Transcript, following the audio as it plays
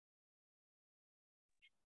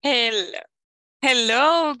Hello.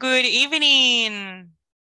 Hello, good evening.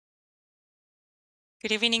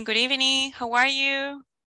 Good evening, good evening. How are you?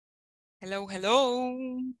 Hello,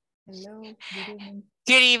 hello. Hello, good evening.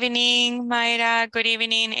 Good evening, Mayra. Good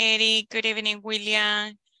evening, Eric. Good evening,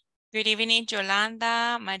 William. Good evening,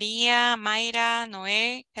 Yolanda, María, Mayra,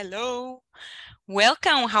 Noé. Hello.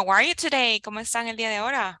 Welcome. How are you today? ¿Cómo están el día de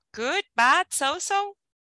ahora? Good, bad, so-so?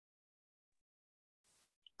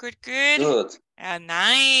 Good, good. Good.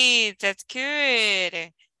 Nice. That's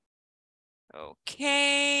good.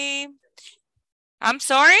 Okay. I'm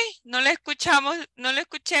sorry, no le escuchamos, no le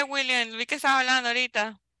escuché, William, vi que estaba hablando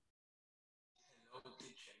ahorita.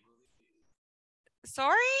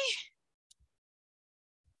 Sorry.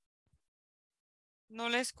 No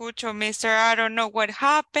le escucho, Mr. I don't know what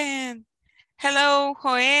happened. Hello,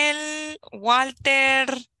 Joel, Walter.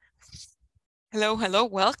 Hello, hello,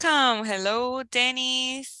 welcome. Hello,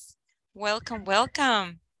 Dennis. Welcome,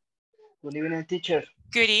 welcome. Good evening, teacher.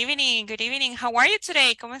 Good evening, good evening. How are you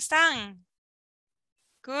today? ¿Cómo están?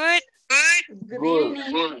 Good. Good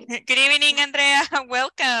evening. Good evening, Andrea.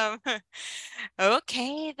 Welcome.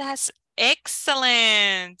 Okay, that's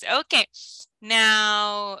excellent. Okay,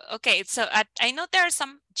 now, okay, so I know there are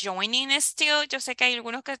some joining still. Yo sé que hay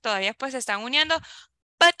algunos que todavía pues se están uniendo,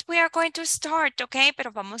 but we are going to start, okay?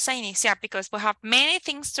 Pero vamos a iniciar because we have many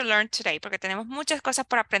things to learn today, porque tenemos muchas cosas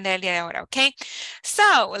por aprender el día de ahora, okay?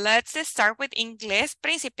 So, let's start with Inglés,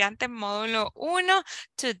 principiante módulo 1.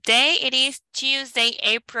 Today it is Tuesday,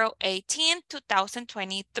 April 18,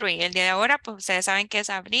 2023. El día de ahora, pues ustedes saben que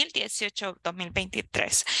es abril 18,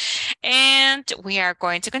 2023. And we are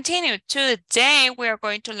going to continue. Today, we are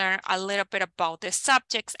going to learn a little bit about the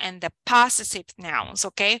subjects and the possessive nouns,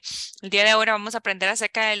 okay? El día de ahora vamos a aprender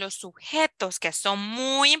acerca de los sujetos que son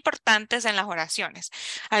muy importantes en las oraciones.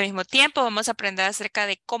 Al mismo tiempo, vamos a aprender acerca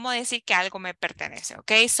de cómo decir que algo me pertenece,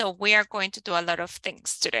 okay? So we are going to do a lot of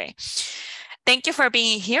things today. Thank you for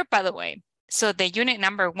being here, by the way. So the unit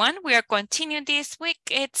number 1, we are continuing this week.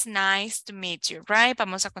 It's nice to meet you, right?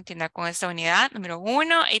 Vamos a continuar con esta unidad número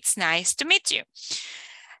 1. It's nice to meet you.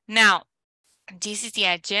 Now, this is the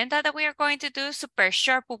agenda that we are going to do, super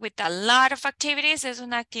short, but with a lot of activities. Es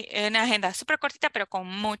una agenda super cortita, pero con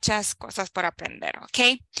muchas cosas por aprender,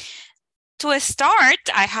 okay? To start,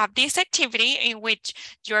 I have this activity in which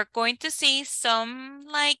you're going to see some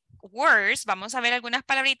like words. Vamos a ver algunas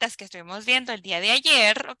palabritas que estuvimos viendo el día de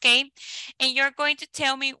ayer, okay? And you're going to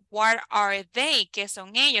tell me what are they, qué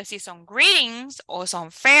son ellos, si son greetings o son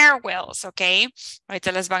farewells, okay?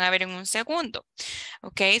 Ahorita las van a ver en un segundo.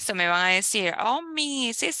 Okay, so me van a decir, oh,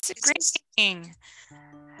 miss, it's a greeting.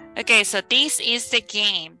 Okay, so this is the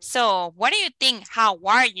game. So what do you think? How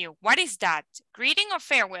are you? What is that? Greeting or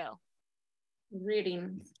farewell?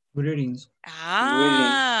 Greetings. Greetings.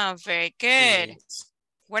 Ah, very good.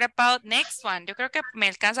 What about next one? Yo creo que me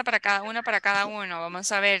alcanza para cada uno. Vamos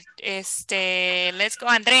a ver, let's go,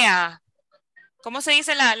 Andrea. ¿Cómo se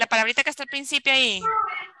dice la palabrita que está al principio ahí?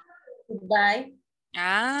 Goodbye.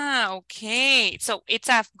 Ah, okay. So it's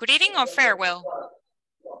a greeting or farewell?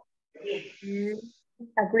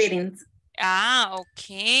 Greetings. Ah,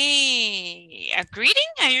 okay. A greeting?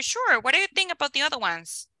 Are you sure? What do you think about the other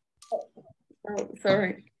ones? Oh,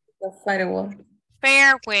 sorry. The firewall.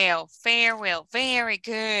 Farewell, farewell. Very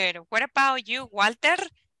good. What about you, Walter?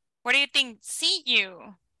 What do you think? See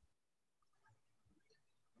you.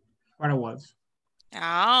 Farewells.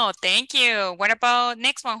 Oh, thank you. What about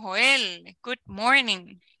next one, Joel? Good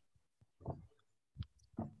morning.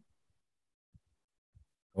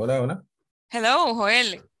 Hola, hola. Hello,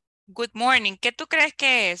 Joel. Good morning. ¿Qué tú crees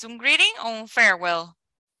que es? ¿Un greeting o un farewell?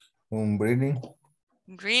 Un greeting.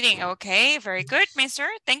 Greeting. Okay, very good, mister.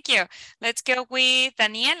 Thank you. Let's go with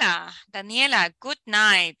Daniela. Daniela, good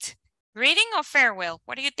night. Greeting or farewell?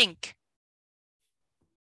 What do you think?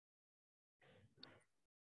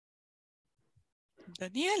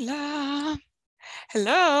 Daniela.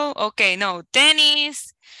 Hello. Okay, no.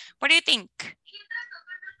 Dennis, what do you think?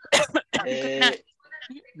 Good night.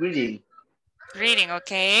 Greeting. Greeting,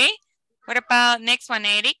 okay. What about next one,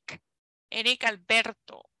 Eric? Eric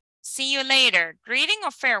Alberto. See you later. Greeting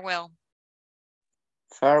or farewell?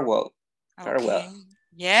 Farewell. Okay. Farewell.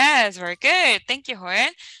 Yes, very good. Thank you,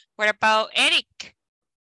 Joel. What about Eric?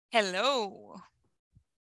 Hello.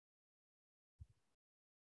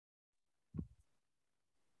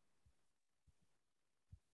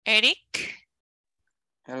 Eric?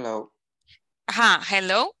 Hello. Ajá,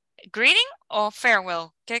 hello. Greeting or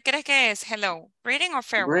farewell? ¿Qué crees que es? Hello. Greeting or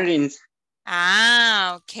farewell? Greetings.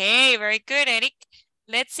 Ah, okay. Very good, Eric.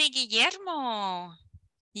 Let's see, Guillermo.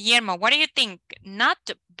 Guillermo, what do you think? Not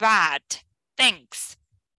bad. Thanks.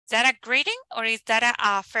 that a greeting or is that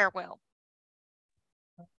a farewell?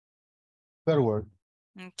 Farewell.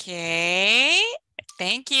 Okay,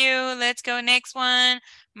 thank you. Let's go next one.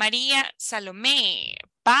 Maria Salome,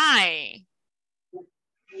 bye.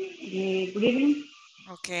 Greeting.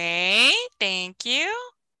 Okay, thank you.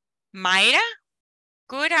 Mayra,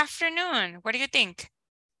 good afternoon. What do you think?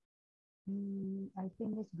 I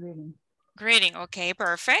think it's greeting. Greeting, okay,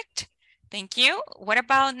 perfect. Thank you. What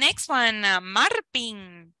about next one?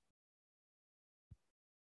 Marpin.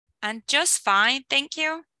 I'm just fine, thank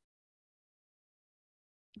you.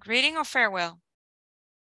 Greeting or farewell?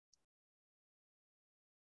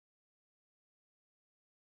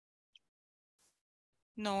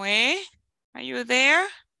 Noé, are you there?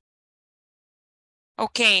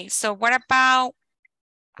 Okay, so what about?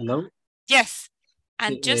 Hello? Yes,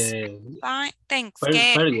 I'm just fine, thanks.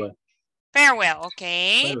 ¿Qué? Farewell. Farewell,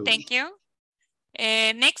 okay, Farewell. thank you.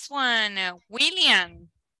 Next one, William.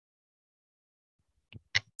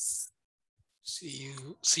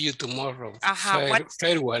 See you tomorrow.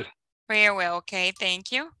 Farewell. Farewell, okay,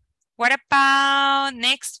 thank you. What about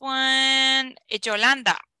next one,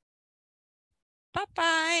 Yolanda?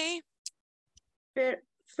 Bye-bye.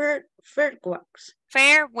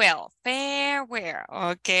 Farewell, farewell,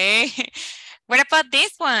 okay. What about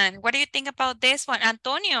this one? What do you think about this one?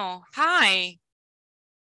 Antonio, hi.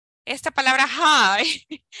 Esta palabra hi,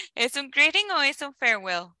 ¿es un greeting o es un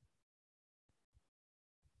farewell?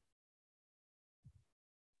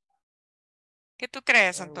 ¿Qué tú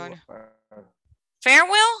crees, Antonio?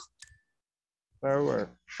 Farewell? Farewell.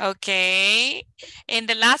 Okay. And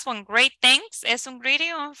the last one, great thanks. ¿Es un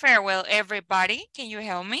greeting or farewell, everybody? Can you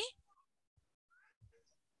help me?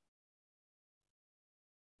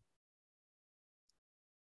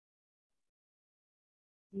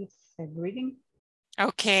 It's a greeting.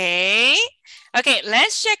 Okay. Okay,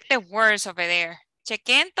 let's check the words over there.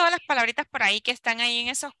 Chequen todas las palabritas por ahí que están ahí en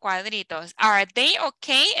esos cuadritos. Are they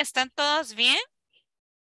okay? ¿Están todos bien?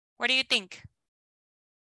 What do you think?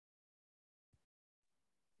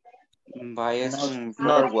 Bye es un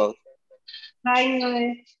farewell. Bye no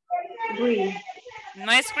es greeting.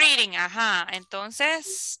 No es greeting, ajá.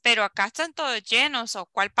 Entonces, pero acá están todos llenos. ¿O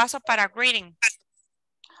cuál paso para greeting?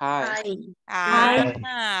 Hi.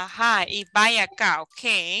 Hi. Y bye acá.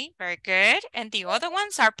 Okay, very good. And the other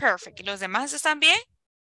ones are perfect. ¿Los demás están bien?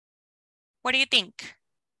 What do you think?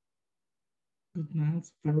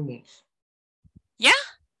 Yeah?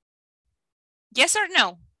 Yes or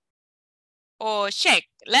no? Or check.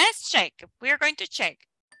 Let's check. We're going to check.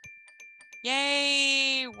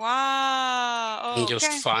 Yay. Wow. Okay.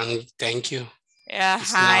 Just fun, thank you.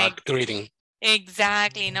 It's Hi. not greeting.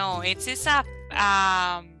 Exactly. No, it's a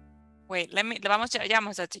wait,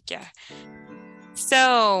 vamos a chequear.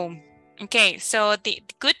 So, okay, so the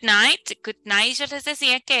good night yo les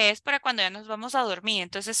decía que es para cuando ya nos vamos a dormir,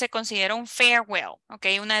 entonces se considera un farewell,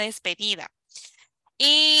 okay, una despedida.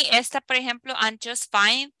 Y esta, por ejemplo, I'm just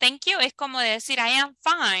fine, thank you, es como decir I am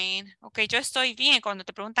fine, okay, yo estoy bien. Cuando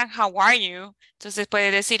te preguntan how are you, entonces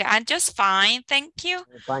puedes decir I'm just fine, thank you.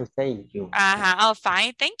 Fine, thank you. Ajá, oh,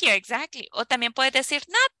 fine, thank you, exactly. O también puedes decir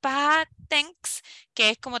not bad, thanks, que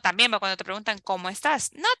es como también cuando te preguntan cómo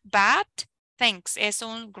estás, not bad, thanks, es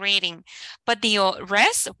un greeting. But the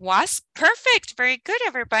rest was perfect. Very good,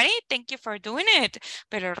 everybody. Thank you for doing it.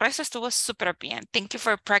 Pero el resto estuvo súper bien. Thank you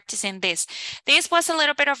for practicing this. This was a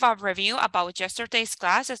little bit of a review about yesterday's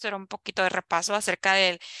class. Esto era un poquito de repaso acerca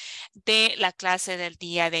de la clase del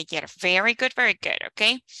día de ayer. Very good,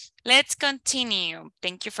 okay? Let's continue.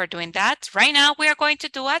 Thank you for doing that. Right now, we are going to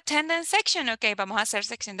do attendance section. Okay, vamos a hacer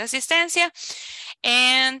sección de asistencia.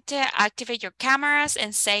 And activate your cameras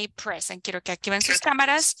and say present. Quiero que activen sus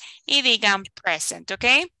cámaras y digan present,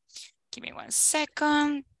 okay? Give me 1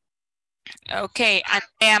 second. Okay,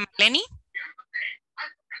 Andrea Maleni.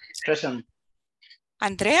 Present.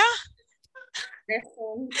 Andrea?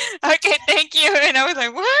 Present. Okay, thank you. And I was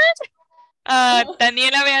like, what?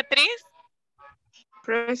 Daniela Beatriz.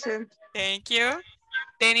 Present. Thank you.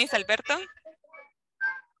 Denis Alberto.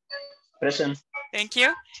 Present. Thank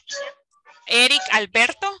you. Eric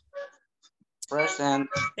Alberto. Present.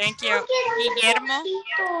 Thank you. Guillermo.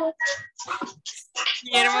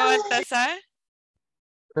 Guillermo Baltasar.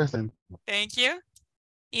 Present. Thank you.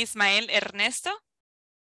 Ismael Ernesto.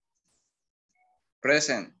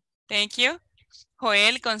 Present. Thank you.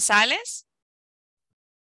 Joel González.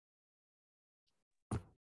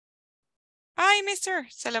 Ay, mister,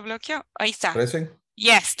 se lo bloqueó. Ahí está. Present.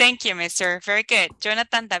 Yes, thank you, mister. Very good.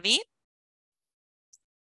 Jonathan David.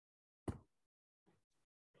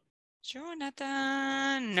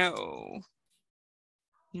 Jonathan, no.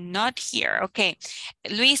 Not here. Okay.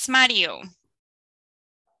 Luis Mario.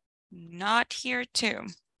 Not here too.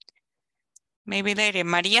 Maybe later.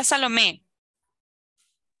 María Salomé.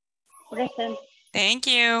 Present. Thank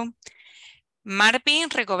you. Marvin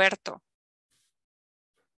Rigoberto.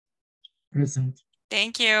 Present.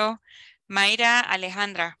 Thank you. Mayra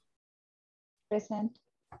Alejandra. Present.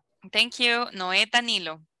 Thank you. Noé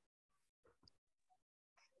Danilo.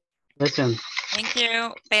 Present. Thank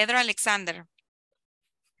you. Pedro Alexander.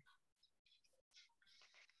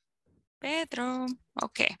 Pedro.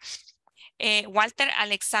 Okay. Walter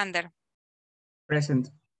Alexander. Present.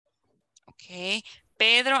 Okay.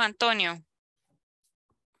 Pedro Antonio.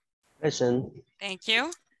 Present. Thank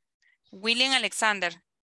you. William Alexander.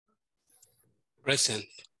 Present.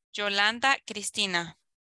 Yolanda Cristina.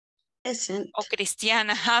 Present. O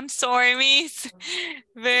Cristiana. I'm sorry, miss.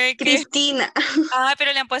 Very good. Cristina. Ah,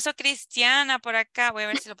 pero le han puesto Cristiana por acá. Voy a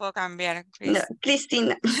ver si lo puedo cambiar. No,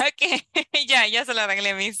 Cristina. Okay. ya se lo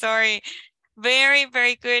arreglé, miss. Sorry. Very,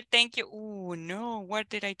 very good. Thank you. Oh, no. What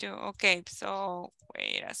did I do? Okay, so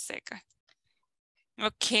wait a second.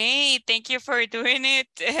 Okay, thank you for doing it.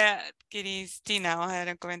 Cristina, vamos a dar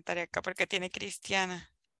un comentario acá porque tiene Cristiana.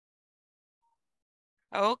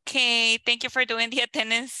 Okay, thank you for doing the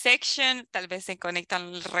attendance section. Tal vez se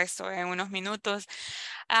conectan el resto en unos minutos.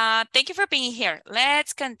 Thank you for being here.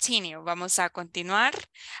 Let's continue. Vamos a continuar.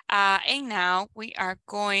 And now we are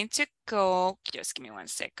going to go, just give me 1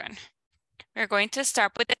 second. We're going to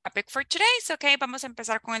start with the topic for today. So, okay, vamos a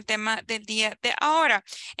empezar con el tema del día de ahora.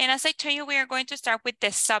 And as I tell you, we are going to start with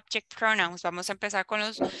the subject pronouns. Vamos a empezar con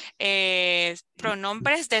los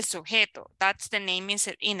pronombres de sujeto. That's the name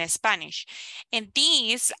in Spanish. And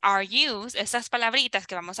these are used, estas palabritas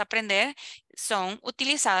que vamos a aprender son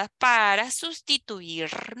utilizadas para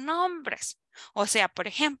sustituir nombres. O sea, por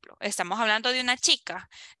ejemplo, estamos hablando de una chica.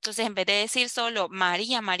 Entonces, en vez de decir solo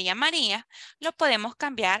María, María, María, lo podemos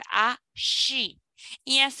cambiar a she.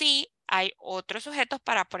 Y así hay otros sujetos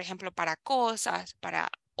para, por ejemplo, para cosas,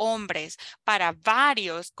 para hombres, para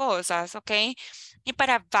varios cosas, ¿ok? Y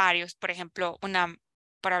para varios, por ejemplo,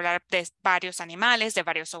 para hablar de varios animales, de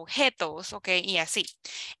varios objetos, ¿ok? Y así.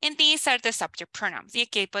 And these are the subject pronouns. Y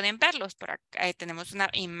aquí pueden verlos. Por acá tenemos una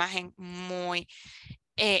imagen muy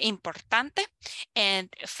importante. And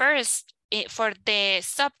first, for the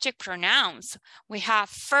subject pronouns, we have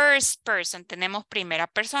first person. Tenemos primera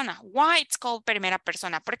persona. Why it's called primera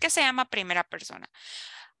persona? ¿Por qué se llama primera persona?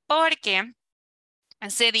 Porque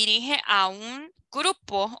se dirige a un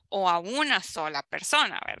grupo o a una sola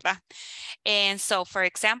persona, ¿verdad? And so, for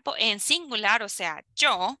example, en singular, o sea,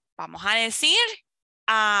 yo, vamos a decir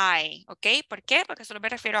I, ¿ok? ¿Por qué? Porque solo me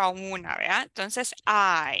refiero a una, ¿verdad? Entonces,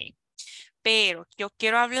 I. Pero yo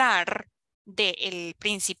quiero hablar del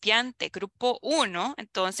principiante grupo 1,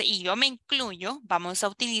 entonces, y yo me incluyo, vamos a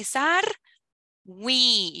utilizar we,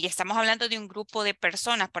 y estamos hablando de un grupo de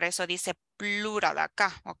personas, por eso dice plural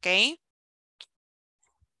acá, ¿ok?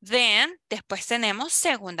 Then, después tenemos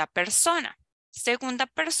segunda persona. Segunda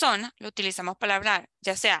persona lo utilizamos para hablar,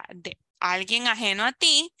 ya sea de alguien ajeno a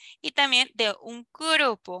ti y también de un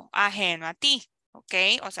grupo ajeno a ti, ¿ok?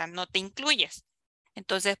 O sea, no te incluyes.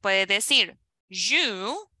 Entonces puedes decir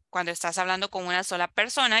you cuando estás hablando con una sola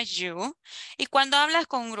persona, you. Y cuando hablas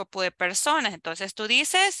con un grupo de personas, entonces tú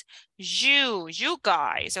dices you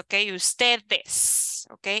guys, ¿ok? Ustedes,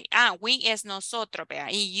 ¿ok? We es nosotros,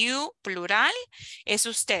 vea. Y you, plural, es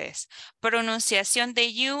ustedes. Pronunciación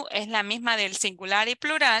de you es la misma del singular y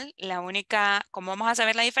plural. La única, como vamos a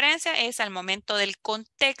saber la diferencia, es al momento del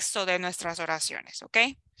contexto de nuestras oraciones, ¿ok?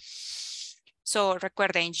 So,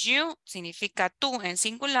 recuerden, you significa tú en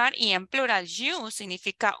singular y en plural, you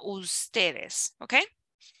significa ustedes, ¿ok?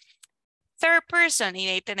 Third person, y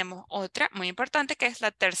ahí tenemos otra muy importante que es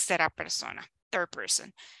la tercera persona, third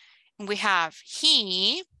person. We have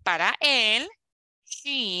he para él,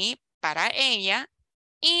 she para ella,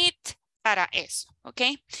 it para eso, ¿ok?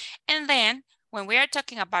 And then, when we are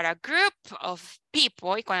talking about a group of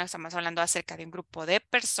people, y cuando estamos hablando acerca de un grupo de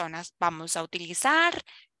personas, vamos a utilizar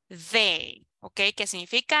they, ¿ok? Que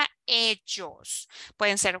significa ellos.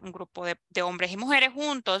 Pueden ser un grupo de hombres y mujeres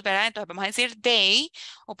juntos, ¿verdad? Entonces vamos a decir they,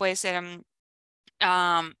 o puede ser un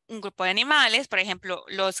grupo de animales, por ejemplo,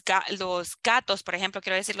 los gatos, por ejemplo,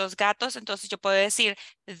 quiero decir los gatos, entonces yo puedo decir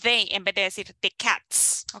they en vez de decir the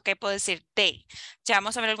cats, ¿ok? Puedo decir they. Ya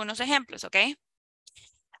vamos a ver algunos ejemplos, ¿ok?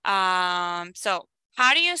 So,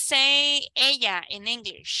 how do you say ella in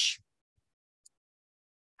English?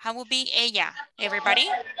 How would be ella? Everybody?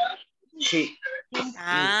 She.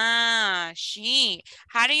 She.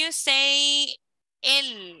 How do you say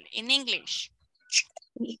él in English?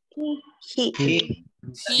 He.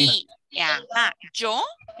 He. Yeah. Yo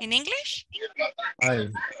in English? I.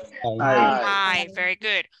 I. Very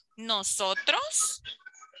good. Nosotros.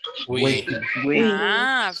 We.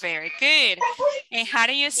 Ah, very good. And how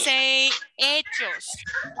do you say ellos?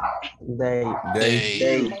 They.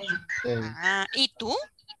 They. Ah, ¿y tú?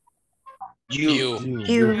 You.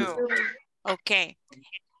 You. Ok.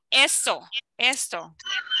 Esto.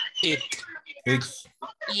 It. It.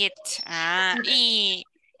 Ah, ¿y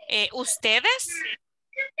ustedes?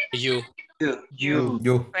 You.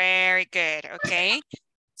 Very good. Okay.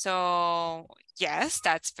 So, yes,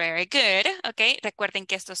 that's very good. Okay. Recuerden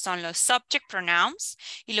que estos son los subject pronouns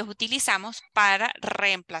y los utilizamos para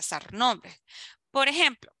reemplazar nombres. Por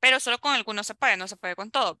ejemplo, pero solo con algunos se puede, no se puede con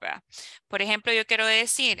todo, ¿verdad? Por ejemplo, yo quiero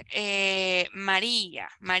decir María.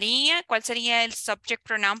 María, ¿cuál sería el subject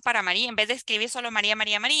pronoun para María? En vez de escribir solo María,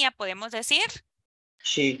 podemos decir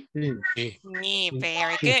She. me.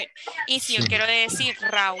 Very good. Y si yo quiero decir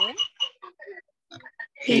Raúl,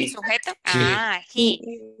 el sujeto, he.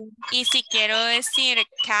 Y si quiero decir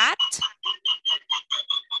cat,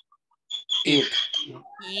 It.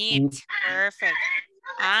 Perfect.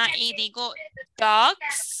 Y digo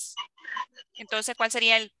dogs. Entonces, ¿cuál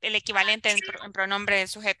sería el equivalente en pronombre del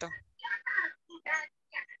sujeto?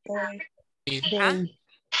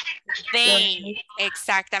 They.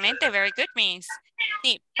 Exactamente. Very good, Miss.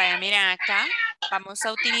 Sí, para mirar acá, vamos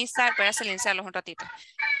a utilizar, voy a silenciarlos un ratito.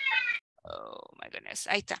 Oh my goodness,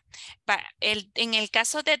 ahí está. En el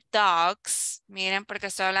caso de dogs, miren, porque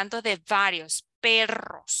estoy hablando de varios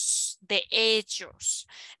perros, de ellos.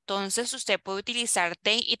 Entonces usted puede utilizar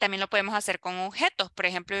they y también lo podemos hacer con objetos. Por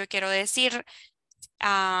ejemplo, yo quiero decir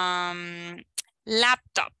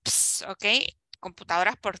laptops, ¿ok?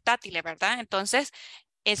 Computadoras portátiles, ¿verdad? Entonces,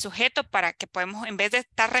 el sujeto para que podemos, en vez de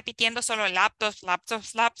estar repitiendo solo laptops,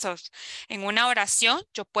 en una oración,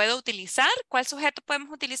 yo puedo utilizar, ¿cuál sujeto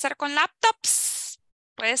podemos utilizar con laptops?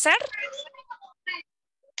 ¿Puede ser?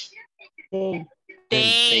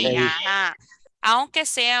 They, ajá. Aunque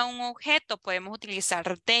sea un objeto, podemos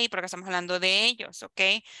utilizar they porque estamos hablando de ellos, ¿ok?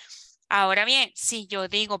 Ahora bien, si yo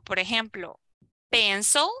digo, por ejemplo,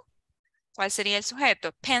 pencil, ¿cuál sería el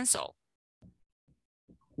sujeto? Pencil.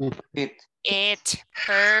 It.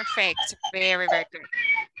 Perfect. Very, very good.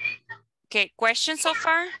 Okay, questions so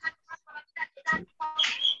far?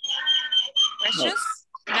 Questions?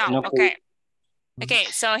 No. Okay. Okay,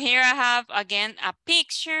 so here I have again a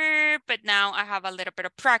picture, but now I have a little bit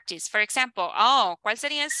of practice. For example, ¿cuál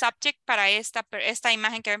sería el subject para esta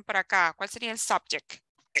imagen que ven por acá? ¿Cuál sería el subject?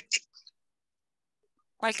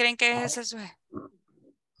 ¿Cuál creen que es ese?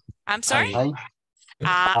 I'm sorry?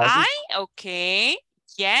 I? Okay.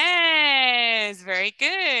 Yes, very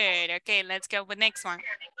good. Okay, let's go with next one.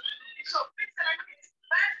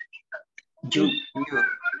 You.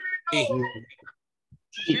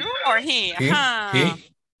 You or he?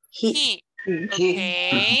 He.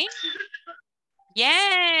 Okay.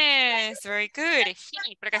 Yes, very good.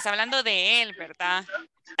 He, porque está hablando de él, ¿verdad?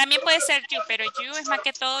 También puede ser you, pero you es más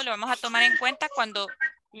que todo lo vamos a tomar en cuenta cuando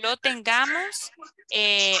lo tengamos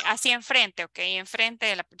así enfrente, ¿ok?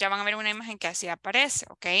 Enfrente, ya van a ver una imagen que así aparece,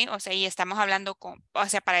 ¿ok? O sea, y estamos hablando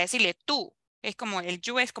para decirle tú. Es como el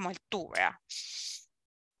you es como el tú, ¿verdad?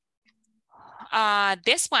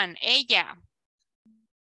 This one, ella.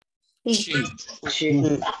 She.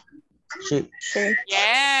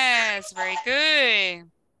 Yes, very good.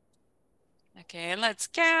 Okay, let's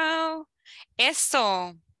go.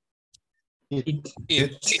 Eso. It.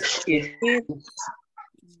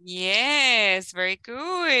 Yes, very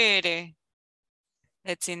good.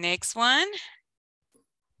 Let's see, next one.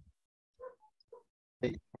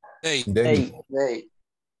 They.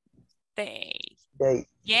 They.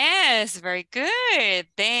 Yes, very good.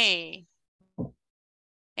 They.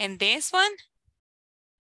 And this one?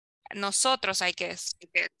 Nosotros, I guess.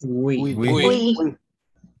 We.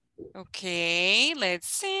 Okay, let's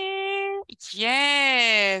see.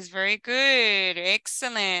 Yes, very good.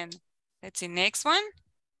 Excellent. Let's see, next one.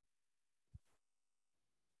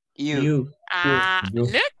 You.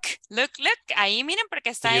 Look. Ahí miren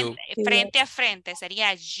porque está You. frente a frente.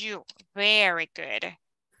 Sería you. Very good.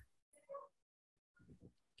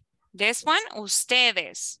 This one,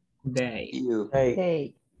 ustedes. You. You.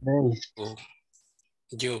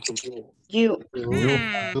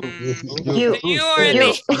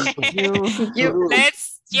 You.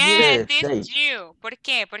 Let's, Yes, this they. you. ¿Por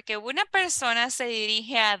qué? Porque una persona se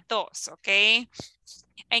dirige a dos, ¿ok?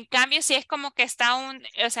 En cambio, si es como que está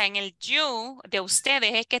o sea, en el you de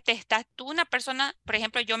ustedes, es que estás tú una persona, por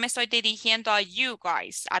ejemplo, yo me estoy dirigiendo a you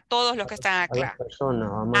guys, a todos los que están acá.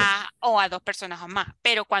 O a dos personas o más.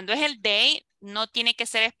 Pero cuando es el they, no tiene que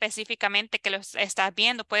ser específicamente que los estás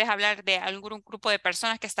viendo. Puedes hablar de algún grupo de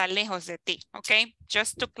personas que está lejos de ti, ¿ok?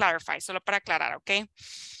 Just to clarify, solo para aclarar, ¿ok?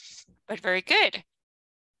 but very good.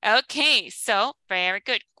 Okay, so very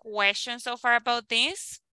good. Questions so far about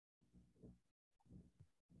this?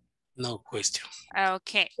 No question.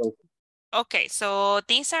 Okay. Okay, so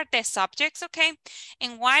these are the subjects, okay?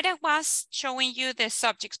 And why I was showing you the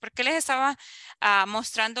subjects, porque les estaba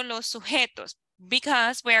mostrando los sujetos?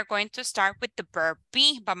 Because we are going to start with the verb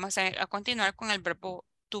be. Vamos a continuar con el verbo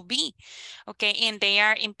to be, okay? And they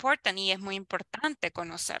are important y es muy importante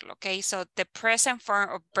conocerlo, okay? So the present form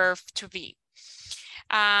of verb to be.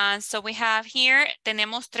 So we have here,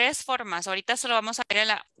 tenemos tres formas. Ahorita solo vamos a ver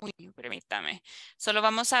permítame. Solo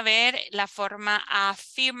vamos a ver la forma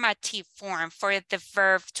affirmative form for the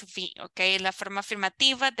verb to be, okay? La forma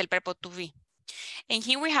afirmativa del verbo to be. And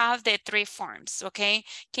here we have the three forms, okay?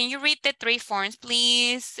 Can you read the three forms,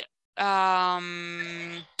 please?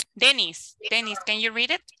 Dennis, can you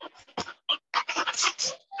read it?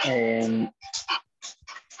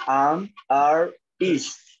 Are,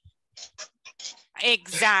 is.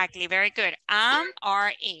 Exactly, very good. Am,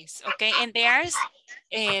 are, is, okay? And there's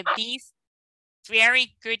these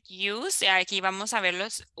very good use. Aquí vamos a ver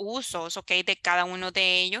los usos, okay, de cada uno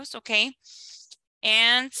de ellos, okay?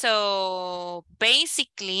 And so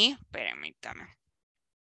basically, permítame.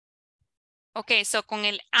 Okay, so con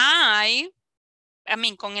el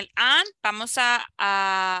con el an vamos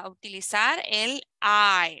a utilizar el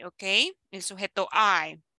I, okay? El sujeto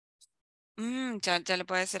I. Ya le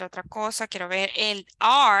puedo decir otra cosa. Quiero ver el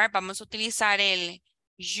are. Vamos a utilizar el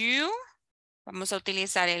you. Vamos a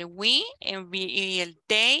utilizar el we y el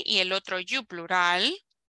they y el otro you plural.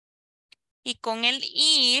 Y con el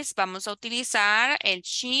is vamos a utilizar el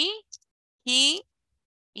she, he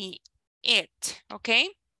y it. ¿Ok?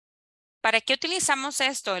 ¿Para qué utilizamos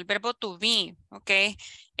esto? El verbo to be. ¿Ok?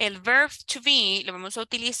 El verb to be lo vamos a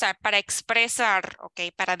utilizar para expresar.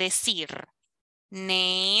 ¿Ok? Para decir.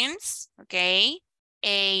 Names, ok,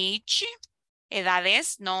 age,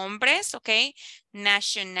 edades, nombres, ok,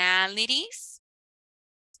 nationalities,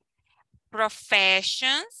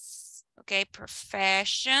 professions, ok,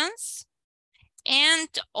 professions, and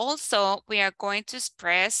also we are going to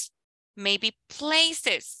express maybe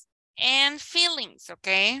places and feelings,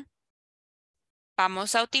 ok.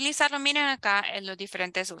 Vamos a utilizarlo, miren acá en los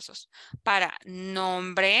diferentes usos, para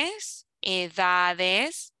nombres,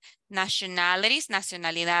 edades, nationalities,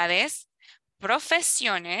 nacionalidades,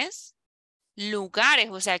 profesiones, lugares,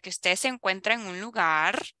 o sea, que usted se encuentra en un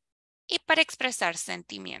lugar y para expresar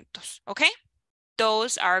sentimientos, ¿ok?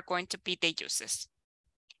 Those are going to be the uses.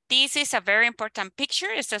 This is a very important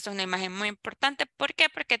picture. Esta es una imagen muy importante. ¿Por qué?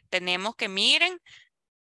 Porque tenemos que, miren,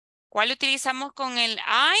 ¿cuál utilizamos con el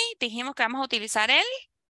I? Dijimos que vamos a utilizar el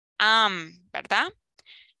 ¿verdad?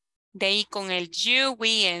 De ahí con el you,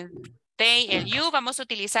 we, el they, el you, vamos a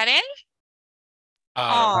utilizar el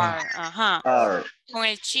are. Ajá. Are. Con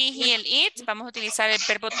el she, he, el it, vamos a utilizar el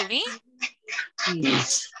verbo to be.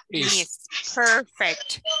 Is.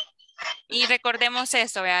 Perfect. Y recordemos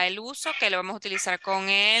eso, ¿verdad? El uso que lo vamos a utilizar con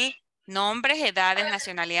el nombres, edades,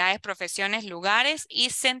 nacionalidades, profesiones, lugares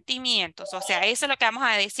y sentimientos. O sea, eso es lo que vamos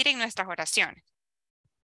a decir en nuestras oraciones.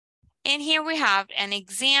 And here we have an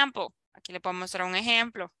example. Aquí le podemos mostrar un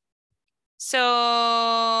ejemplo.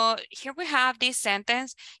 So here we have this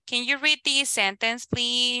sentence. Can you read this sentence,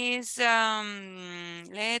 please?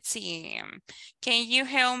 Let's see. Can you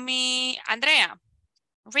help me? Andrea,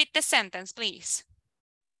 read the sentence, please.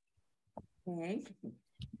 Okay.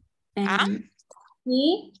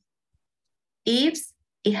 He is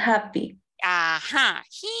happy. Ajá,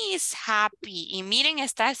 he is happy. Y miren,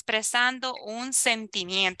 está expresando un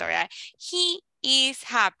sentimiento, ¿verdad? He is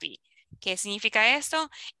happy. ¿Qué significa esto?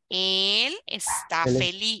 Él está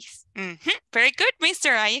feliz. Very good,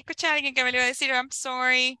 mister. Ahí escuché a alguien que me lo iba a decir. I'm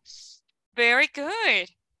sorry. Very good.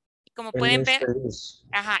 Como pueden ver,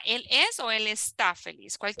 ajá, él es o él está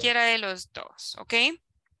feliz. Cualquiera de los dos, ¿ok?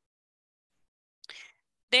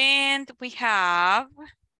 Then we have,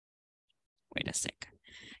 wait a second.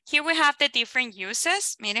 Here we have the different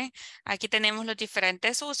uses. Miren, aquí tenemos los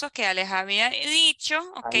diferentes usos que ya les había dicho.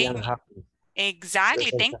 ¿Ok?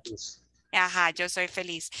 Exactly, thank you. Ajá, yo soy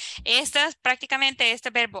feliz. Prácticamente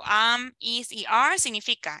este verbo am, is y are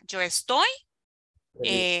significa yo estoy,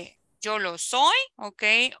 yo lo soy, ¿ok?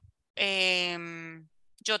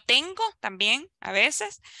 Yo tengo también a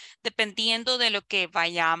veces, dependiendo de lo que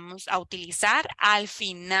vayamos a utilizar al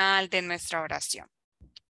final de nuestra oración.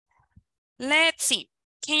 Let's see.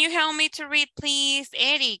 Can you help me to read, please?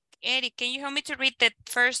 Eric, can you help me to read the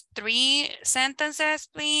first three sentences,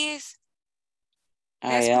 please?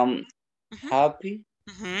 I am happy.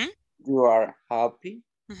 You are happy.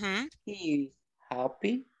 He is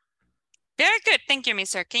happy. Very good. Thank you,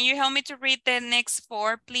 Mister. Can you help me to read the next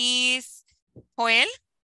 4, please? Joel.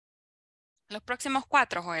 Los próximos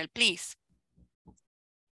 4, Joel, please.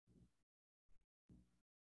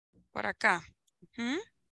 Por acá.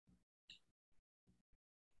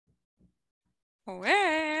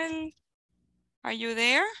 Joel. Are you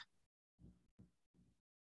there?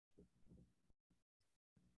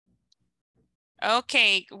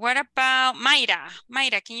 Okay, what about Mayra?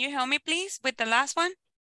 Mayra, can you help me please with the last one?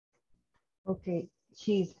 Okay,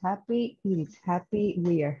 she's happy, he's happy,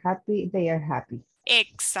 we are happy, they are happy.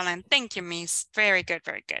 Excellent. Thank you, Miss. Very good,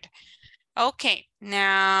 very good. Okay,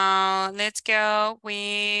 now let's go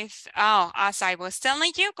with, as I was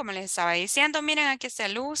telling you, como les estaba diciendo, miren aquí está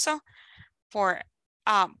el uso for,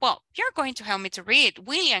 well, you're going to help me to read.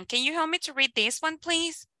 William, can you help me to read this one,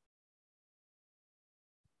 please?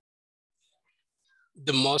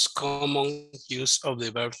 The most common use of the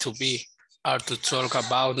verb to be are to talk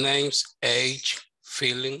about names, age,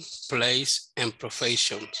 feeling, place, and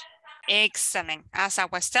professions. Excellent. As I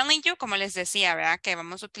was telling you, como les decía, ¿verdad? Que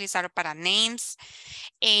vamos a utilizarlo para names,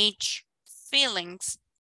 age, feelings,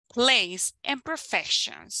 place, and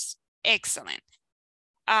professions. Excellent.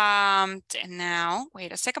 Now,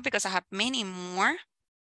 wait a second because I have many more.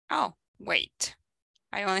 Oh, wait.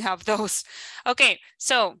 I only have those. Okay,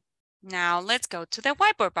 so now let's go to the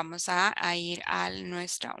whiteboard. Vamos a ir a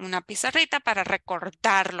una pizarrita para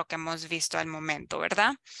recordar lo que hemos visto al momento,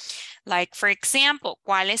 ¿verdad? Like, for example,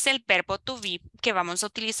 ¿cuál es el verbo to be que vamos a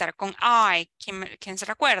utilizar con I? ¿Quién se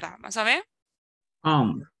recuerda? Vamos a ver.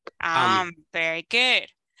 Very good.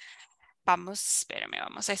 Espérame,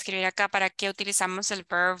 vamos a escribir acá para qué utilizamos el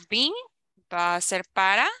verb be. Va a ser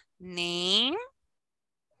para name.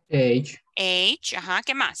 Age, ajá,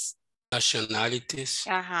 ¿qué más? Nationalities.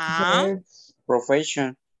 Ajá. Verbs,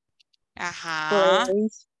 Profession. Ajá.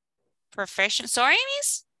 Profession. Sorry,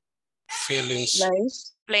 Miss?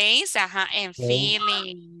 Feelings. Place, ajá, and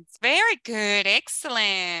feelings. Very good,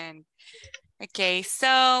 excellent. Okay,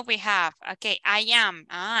 so we have, okay, I am.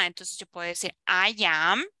 Entonces yo puedo decir I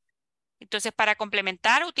am. Entonces para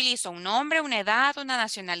complementar utilizo un nombre, una edad, una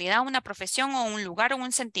nacionalidad, una profesión o un lugar o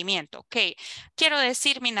un sentimiento. Ok, quiero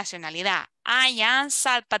decir mi nacionalidad. I am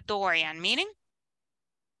Salvadorian, miren.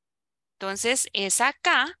 Entonces es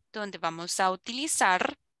acá donde vamos a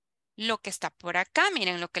utilizar lo que está por acá.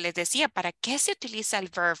 Miren lo que les decía, ¿para qué se utiliza el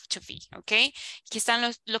verb to be? Ok, aquí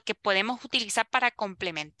están lo que podemos utilizar para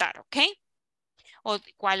complementar, ok. O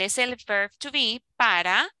cuál es el verb to be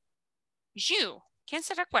para you. ¿Quién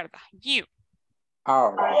se recuerda? You.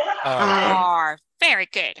 Are. Very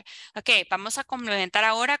good. Ok, vamos a complementar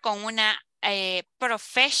ahora con una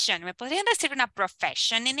profession. ¿Me podrían decir una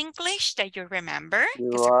profession in English that you remember?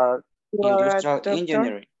 You are industrial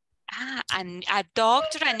engineering. A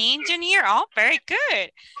doctor, an engineer. Oh, very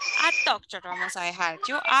good. A doctor, vamos a dejar.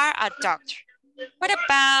 You are a doctor.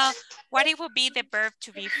 What it would be the verb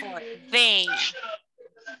to be for they?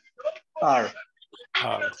 Are,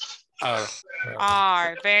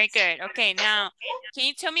 very good. Okay, now, can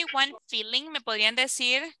you tell me one feeling? ¿Me podrían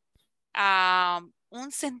decir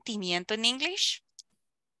un sentimiento en English?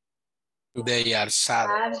 They are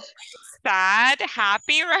sad. Sad,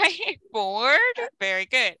 happy, right? Bored, very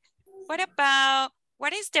good.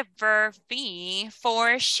 What is the verb be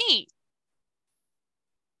for she?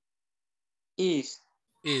 Is,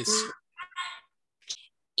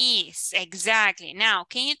 exactly. Now,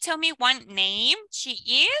 can you tell me one name? She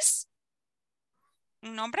is?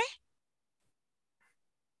 ¿Un nombre?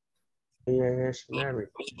 Yes, Mary.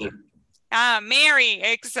 Mary,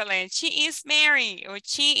 excellent. She is Mary or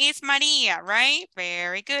she is María, right?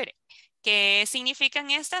 Very good. ¿Qué significan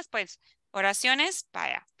estas? Pues oraciones,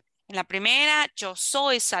 vaya. En la primera, yo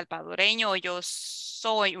soy salvadoreño o yo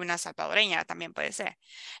soy una salvadoreña, también puede ser.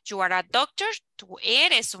 You are a doctor, tú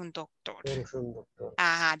eres un doctor.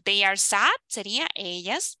 They are sad, sería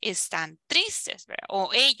ellas están tristes, ¿verdad?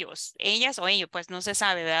 O ellos, ellas o ellos, pues no se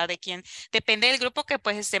sabe, ¿verdad? De quién, depende del grupo que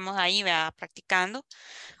pues estemos ahí, ¿verdad? Practicando.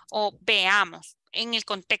 O veamos en el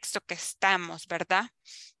contexto que estamos, ¿verdad?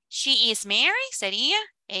 She is Mary, sería,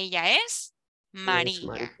 ella es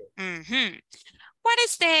María. What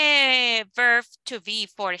is the verb to be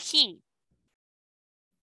for he?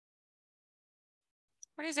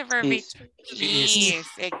 What is the verb? is. Is,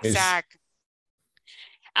 exacto.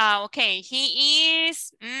 Okay, he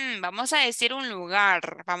is, vamos a decir un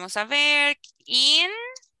lugar. Vamos a ver, in,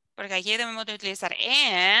 porque aquí debemos de utilizar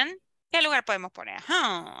en. ¿Qué lugar podemos poner?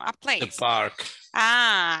 A place. The park.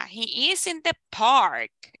 He is in the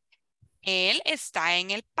park. Él está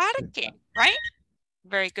en el parque, right?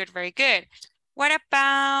 Very good, very good. What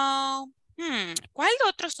about, ¿cuál de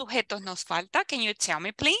otros sujetos nos falta? Can you tell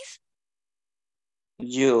me, please?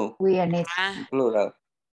 You, We and it. Ah, plural.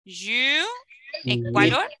 you. ¿En We.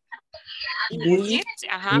 cuál orden? We. It.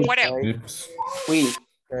 Ajá, what else? Oops. We,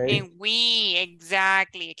 Okay. And we,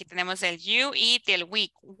 exactly. Aquí tenemos el you, it, el we.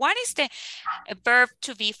 What is the verb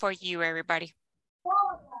to be for you, everybody?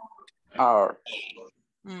 are.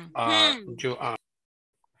 Mhm. You are.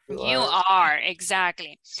 You are,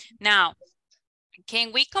 exactly. Now,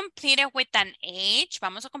 can we complete it with an age?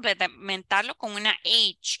 Vamos a complementarlo con una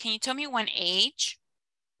age. Can you tell me one age?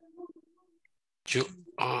 You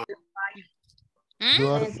are. You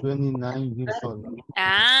are 29 years old.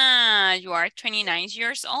 Ah, you are 29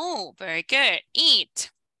 years old. Very good.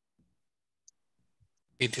 Eat.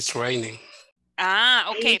 It is raining. Ah,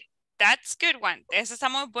 okay. That's good one. Esa está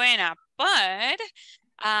muy buena. But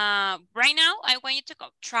right now, I want you to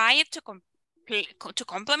try it to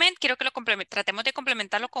complement. Quiero que lo tratemos de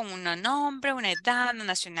complementarlo con un nombre, una edad, una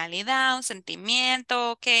nacionalidad, un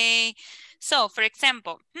sentimiento, ok. So, for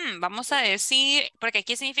example, vamos a decir, porque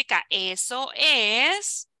aquí significa eso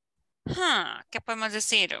es, ¿qué podemos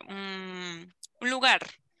decir? Un lugar.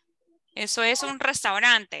 Eso es un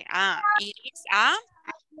restaurante. Ah, it is a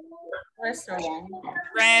Restaurant.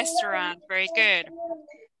 restaurant. Very good.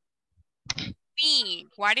 We.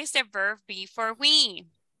 What is the verb be for we?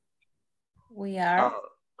 We are.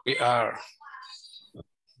 We are.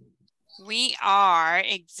 We are,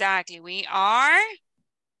 exactly. We are.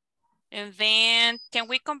 And then can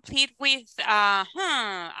we complete with a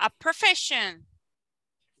profession?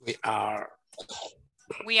 We are.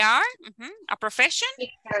 We are a profession.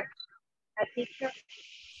 A teacher.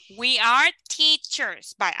 We are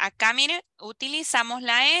teachers. Vale, acá miren, utilizamos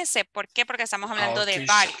la S. ¿Por qué? Porque estamos hablando de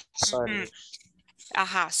varios.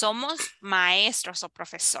 Ajá, somos maestros o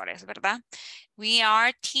profesores, ¿verdad? We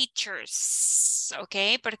are teachers, ¿ok?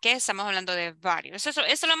 Porque estamos hablando de varios. Eso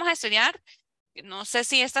lo vamos a estudiar, no sé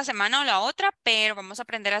si esta semana o la otra, pero vamos a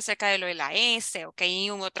aprender acerca de lo de la S, ¿ok? Y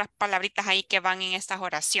otras palabritas ahí que van en estas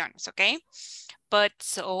oraciones, ¿ok? But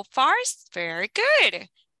so far, very good.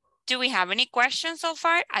 Do we have any questions so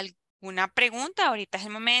far? ¿Alguna pregunta? Ahorita es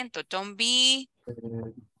el momento. Don't be...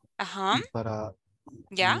 Ajá. Y para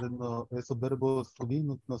 ¿Ya? esos verbos to be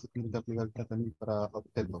no se tienen que aplicar también para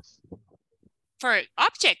objetos. For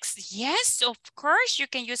objects, yes, of course you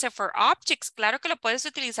can use it for objects. Claro que lo puedes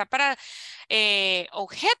utilizar para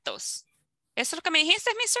objetos. ¿Eso es lo que me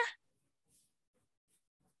dijiste, mister?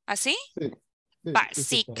 ¿Así? Sí.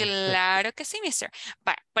 Sí, claro que sí, mister.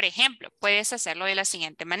 Por ejemplo, puedes hacerlo de la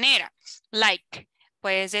siguiente manera. Like,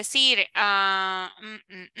 puedes decir,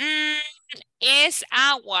 es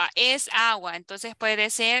agua, es agua. Entonces puede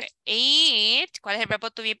decir eat. ¿Cuál es el verbo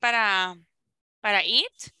to be para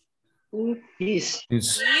eat? Is. Eat.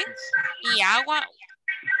 Y agua,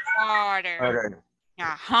 water.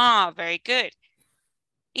 Ajá, very good.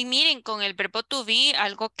 Y miren, con el verbo to be,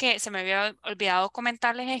 algo que se me había olvidado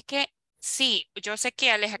comentarles es que sí, yo sé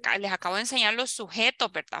que les acabo de enseñar los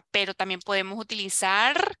sujetos, ¿verdad? Pero también podemos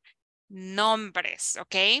utilizar nombres,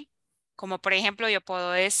 ¿ok? Como por ejemplo, yo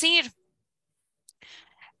puedo decir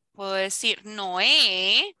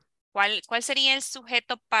Noé. ¿Cuál sería el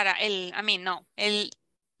sujeto para el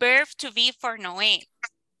verb to be for Noé?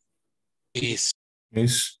 Is.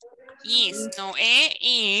 Is. Noé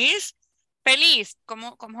is feliz.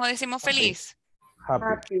 ¿Cómo decimos feliz?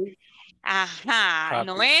 Happy. Ajá. Happy.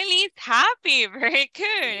 Noel is happy. Very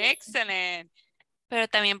good. Excellent. Pero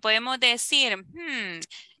también podemos decir,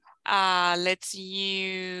 let's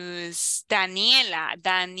use Daniela.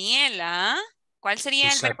 Daniela, ¿cuál sería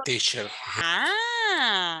el Is a verbo? teacher.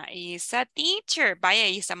 Ah, is a teacher. Vaya,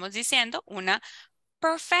 ahí estamos diciendo una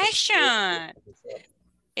profession.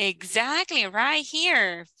 Exactly, right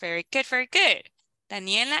here. Very good, very good.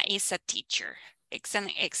 Daniela is a teacher.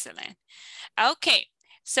 Excellent, excellent. Okay,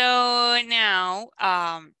 so now,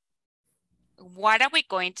 what are we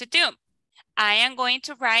going to do? I am going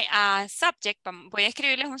to write a subject. Voy a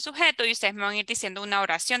escribirles un sujeto y ustedes me van a ir diciendo una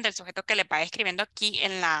oración del sujeto que les va escribiendo aquí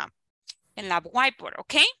en la whiteboard,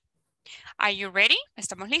 okay? Are you ready?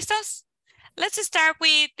 ¿Estamos listos? Let's start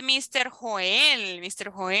with Mr. Joel.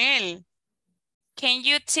 Mr. Joel, can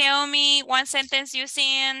you tell me one sentence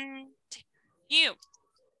using you?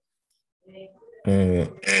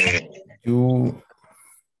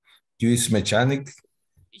 You is mechanic.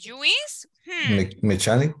 You is?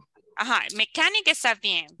 Mechanic. Ajá, mechanic está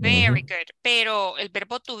bien. Very good. Pero el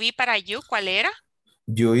verbo to be para you, ¿cuál era?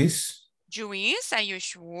 You is. You is, are you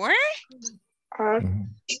sure?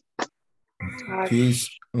 You is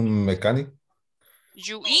mechanic.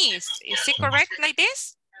 You is it correct like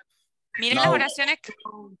this? Miren No. las oraciones.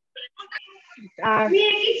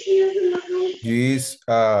 You is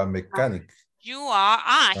a mechanic. You are.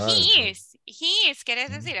 Ah, he okay. is. He is. ¿Quieres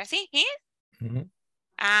decir así? He is? Mhm.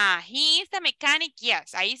 Ah, he is a mechanic.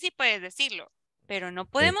 Yes. Ahí sí puedes decirlo. Pero no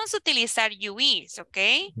podemos utilizar you is, ¿ok?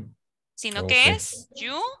 Sino que Okay. es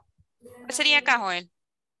you. ¿Cuál sería acá, Joel?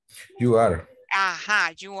 You are.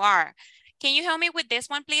 Aha, you are. Can you help me with this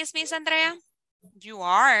one, please, Miss Andrea? You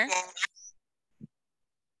are.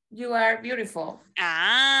 You are beautiful.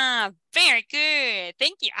 Ah, very good.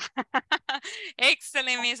 Thank you.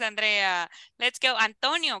 Excellent, Miss Andrea. Let's go.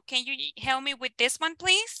 Antonio, can you help me with this one,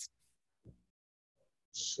 please?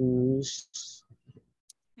 She's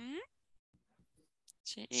Hmm?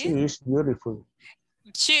 She she is? is beautiful.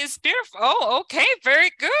 She is beautiful. Oh, okay.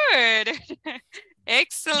 Very good.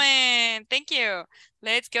 Excellent. Thank you.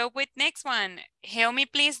 Let's go with next one. Help me,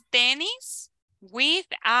 please, Dennis, with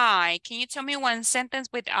I. Can you tell me one sentence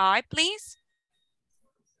with I, please?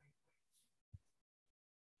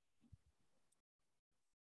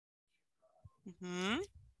 Mm-hmm.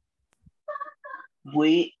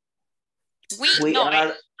 We No,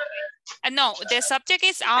 are. no, the subject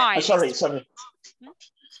is I. Sorry. Hmm?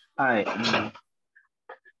 I.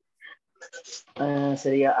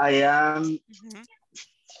 Sería I am. Mm-hmm.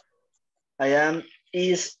 I am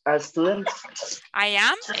is a student. I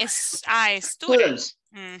am is a student. Students.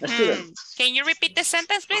 Mm-hmm. A student. Can you repeat the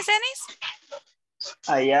sentence, please, Dennis?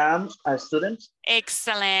 I am a student.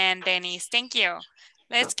 Excellent, Dennis. Thank you.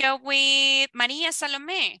 Let's go with Maria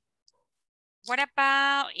Salome. What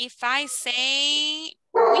about if I say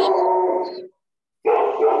we?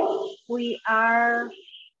 We are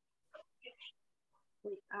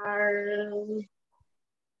a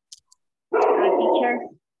teacher.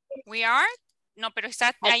 We are? No, pero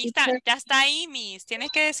está, ahí está, ya está ahí, Miss.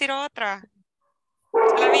 Tienes que decir otra. We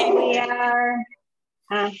are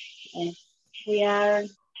a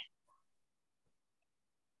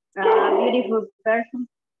beautiful person.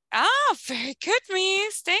 Ah, very good,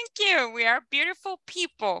 Miss. Thank you. We are beautiful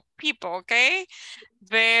people, okay?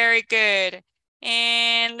 Very good.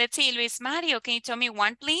 And let's see, Luis Mario, can you tell me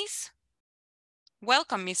one, please?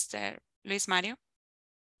 Welcome, Mr. Luis Mario.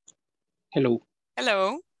 Hello.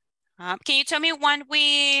 Hello. Can you tell me one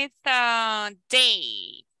with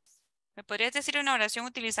day? ¿Me podrías decir una oración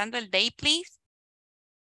utilizando el day, please?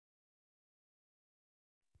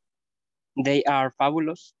 They are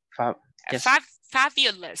fabulous. Yes.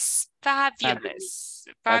 Fabulous.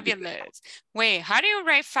 Wait, how do you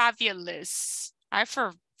write fabulous? I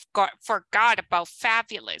forgot about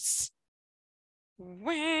fabulous.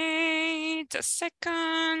 Wait a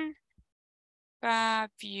second.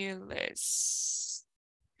 Fabulous.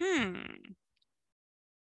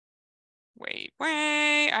 Wait,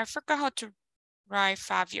 I forgot how to write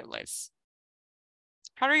fabulous.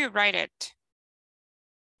 How do you write it?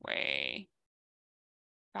 Wait.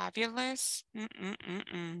 Fabulous.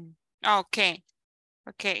 Okay,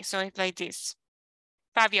 so it's like this.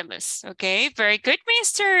 Fabulous. Okay, very good,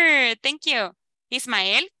 mister. Thank you.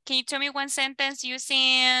 Ismael, can you tell me one sentence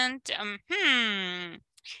using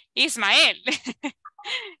Ismael?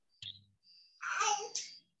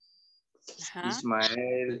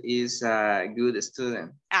 Ismael is a good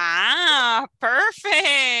student. Ah,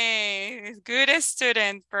 perfect. Good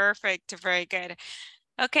student. Perfect. Very good.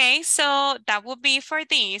 Okay, so that would be for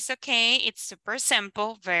this, okay? It's super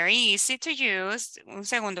simple, very easy to use. Un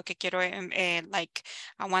segundo que quiero, I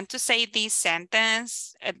want to say this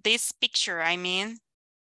sentence, this picture, I mean.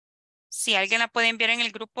 Si alguien la puede enviar en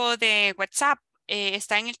el grupo de WhatsApp,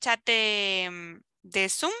 está en el chat de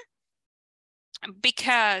Zoom.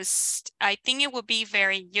 Because I think it would be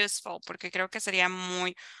very useful, porque creo que sería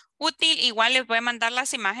muy útil. Igual les voy a mandar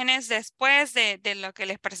las imágenes después de lo que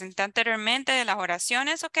les presenté anteriormente de las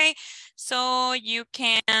oraciones, okay? So you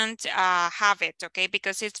can have it, okay?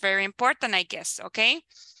 Because it's very important, I guess, okay?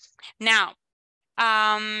 Now,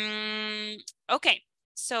 okay,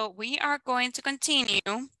 so we are going to continue,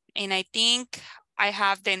 and I think I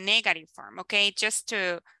have the negative form, okay? Just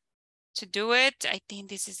to do it, I think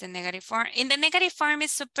this is the negative form. In the negative form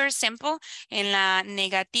is super simple. En la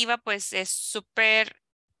negativa pues es super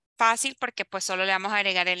fácil porque pues solo le vamos a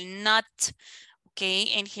agregar el not.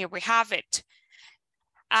 Okay, and here we have it.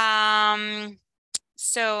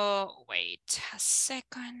 So wait a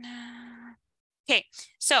second. Okay,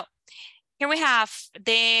 so here we have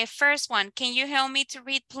the first one. Can you help me to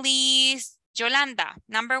read, please? Yolanda,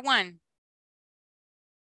 number 1.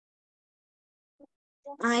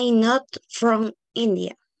 I'm not from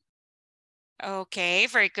India. Okay,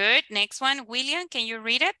 very good. Next one, William, can you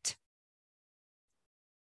read it?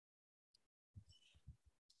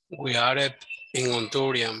 We are in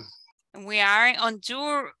Honduras. We are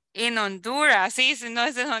in Honduras. Sí, no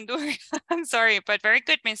es en Honduras. I'm sorry, but very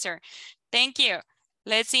good, mister. Thank you.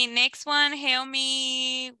 Let's see, next one, help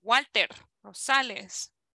me, Walter Rosales.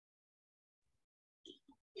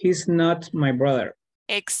 He's not my brother.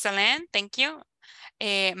 Excellent, thank you.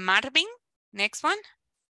 Marvin, next one.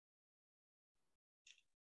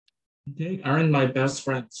 They aren't my best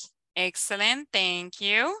friends. Excellent, thank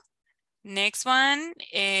you. Next one,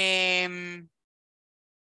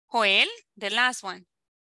 Joel, the last one.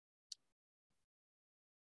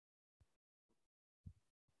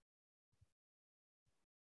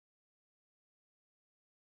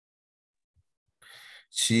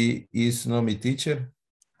 She is not my teacher.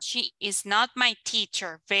 She is not my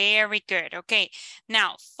teacher. Very good. Okay.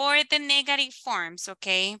 Now, for the negative forms,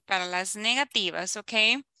 okay, para las negativas,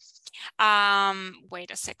 okay.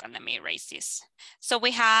 Wait a second, let me erase this. So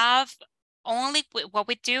we have only, what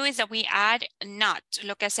we do is that we add not.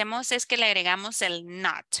 Lo que hacemos es que le agregamos el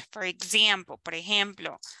not. For example, por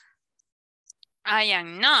ejemplo, I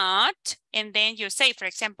am not, and then you say, for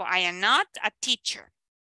example, I am not a teacher.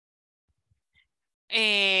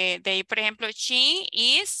 De ahí, por ejemplo, she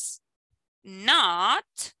is not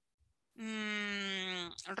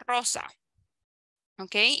Rosa.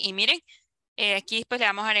 Ok, y miren, aquí después le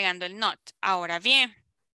vamos agregando el not. Ahora bien,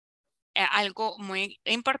 algo muy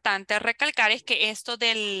importante a recalcar es que esto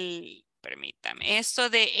del, permítame, esto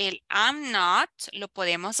de el I'm not lo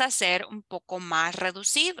podemos hacer un poco más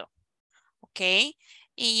reducido. Ok,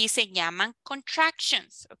 y se llaman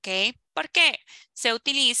contractions. Ok, ¿por qué? Se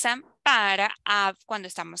utilizan para cuando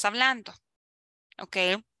estamos hablando. Ok,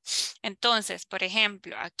 entonces, por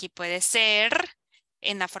ejemplo, aquí puede ser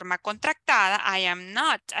en la forma contractada, I am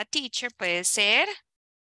not a teacher, puede ser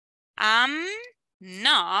I'm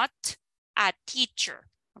not a teacher.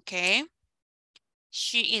 Ok,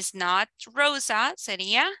 she is not Rosa,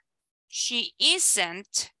 sería she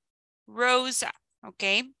isn't Rosa. Ok,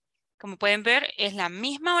 como pueden ver, es la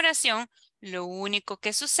misma oración, lo único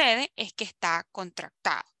que sucede es que está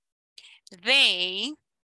contractado. They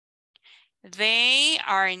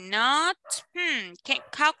are not,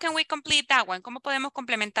 how can we complete that one? ¿Cómo podemos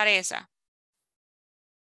complementar esa?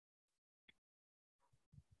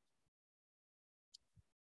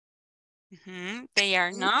 They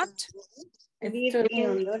are not.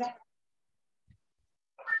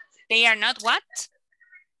 They are not what?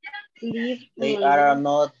 They are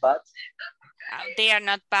not bad. They are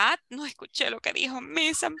not bad. No escuché lo que dijo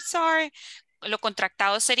Miss, I'm sorry. Lo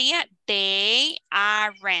contractado sería they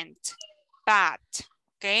aren't bad.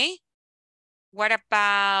 Okay. What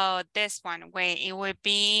about this one? Wait, it would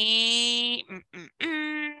be,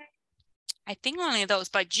 I think only those,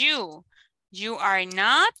 but you are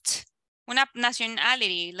not una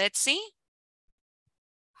nationality. Let's see.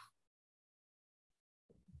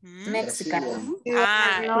 Mexican.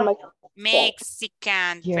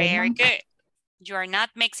 Mexican. Very good. You are not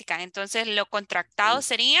Mexican. Entonces, lo contractado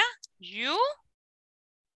sería you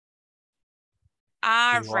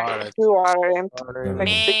aren't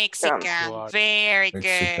Mexican. Very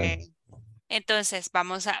good. Entonces,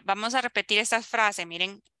 vamos a repetir estas frases.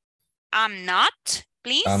 Miren, I'm not,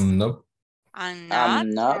 please. I'm not. I'm not.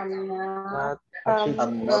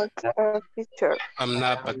 I'm not a teacher. I'm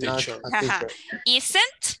not a teacher.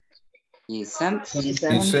 Isn't.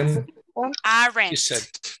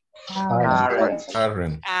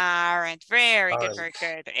 Aren't. Aren't. Very good, very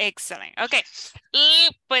good. Excellent. Okay. Y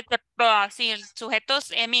pues si el sujeto,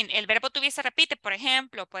 el verbo to be se repite, por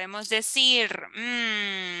ejemplo, podemos decir,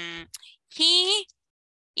 he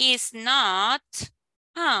is not,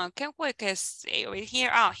 ¿qué fue que say over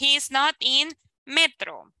here? He is not in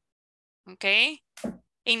metro. Okay.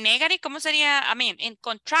 En negative, ¿cómo sería? En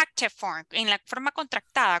contracted form, en la forma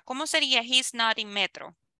contractada, ¿cómo sería he's not in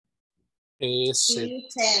metro? He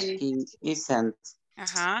isn't.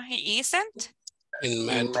 Ajá, he isn't. In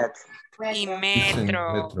metro. In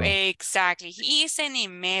metro. Exactly. He isn't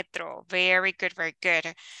in metro. Very good, very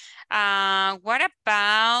good. What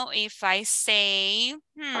about if I say,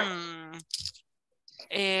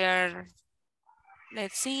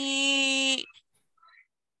 let's see,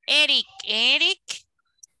 Eric.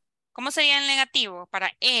 ¿Cómo sería el negativo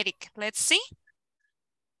para Eric? Let's see.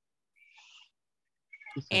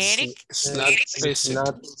 Eric. It's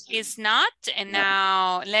not. And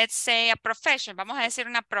now let's say a profession. Vamos a decir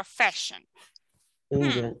una profession.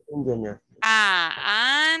 Engineer.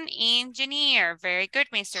 An engineer. Very good,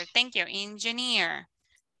 mister. Thank you. Engineer.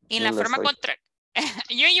 En la forma contra...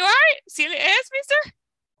 You are? ¿Sí es, mister?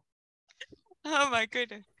 Oh, my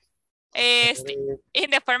goodness.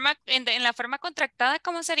 En la forma contractada,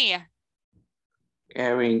 ¿cómo sería?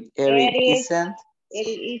 Eric isn't. It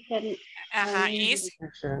is is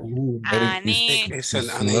It's an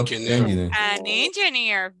engineer. An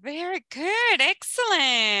engineer. Very good.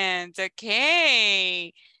 Excellent.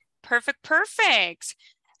 Okay. Perfect. Perfect.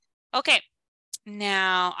 Okay.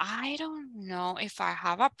 Now, I don't know if I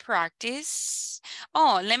have a practice.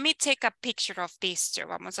 Oh, let me take a picture of this too.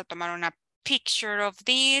 Vamos a tomar una picture of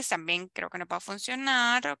this. También creo que no va a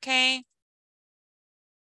funcionar. Okay.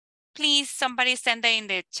 Please, somebody send it in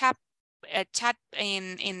the chat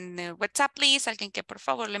in the WhatsApp, please. Alguien que por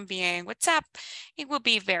favor le envíe en WhatsApp. It will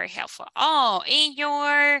be very helpful. Oh, in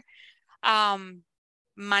your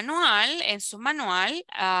manual, en su manual,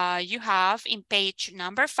 you have in page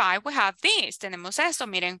number 5, we have this. Tenemos esto,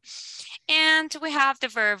 miren. And we have the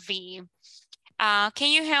verb be.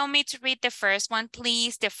 Can you help me to read the first one,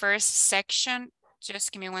 please? The first section.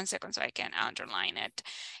 Just give me 1 second so I can underline it.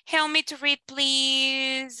 Help me to read,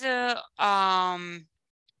 please.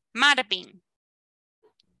 Marvin.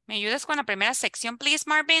 ¿Me ayudas con la primera sección, please,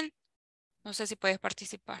 Marvin? No sé si puedes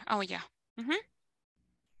participar. Oh, ya. Yeah.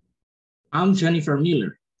 I'm Jennifer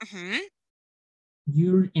Miller.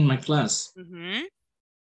 You're in my class.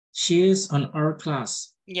 She is on our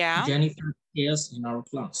class. Yeah. Jennifer is in our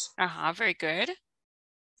class. Very good.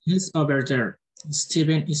 He's over there.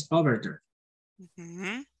 Steven is over there.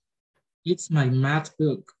 It's my math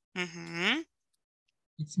book.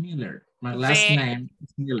 It's Miller. My last name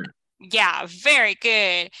is Miller. Yeah, very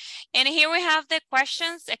good. And here we have the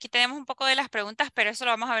questions. Aquí tenemos un poco de las preguntas, pero eso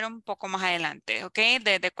lo vamos a ver un poco más adelante, okay?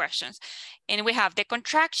 The questions. And we have the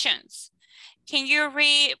contractions. Can you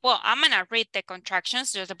read? Well, I'm going to read the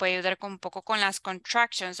contractions. Yo te puedo ayudar un poco con las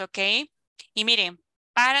contractions, okay? Y miren,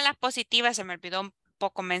 para las positivas se me olvidó un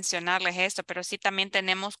poco mencionarles esto, pero sí también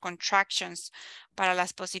tenemos contractions para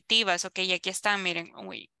las positivas, okay? Y aquí están, miren.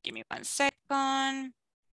 Uy, give me 1 second.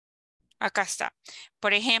 Acá está.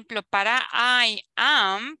 Por ejemplo, para I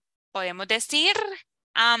am, podemos decir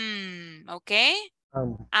 ¿ok?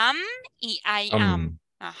 Am y I am.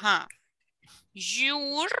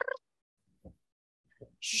 You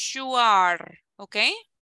are, ¿ok?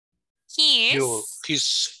 He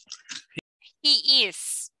is. He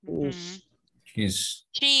is.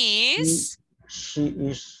 She is.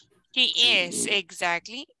 She is,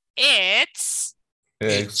 exactly. It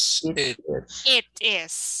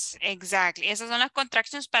is, exactly. Esas son las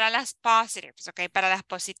contractions para las positives, okay? Para las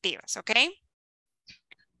positivas, okay?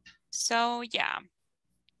 So, yeah.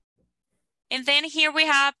 And then here we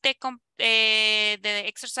have the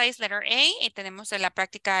exercise letter A. Y tenemos la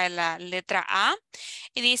práctica de la letra A.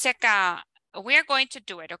 Y dice acá, we are going to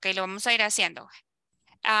do it, okay? Lo vamos a ir haciendo.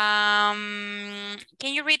 Can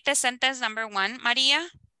you read the sentence number 1, María?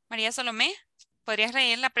 María Salomé. ¿Podrías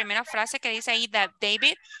leer la primera frase que dice ahí, that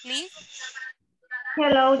David, please?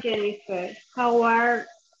 Hello, Jennifer. How are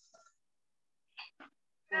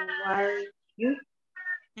you?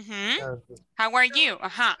 How are you?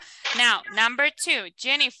 Now, number 2,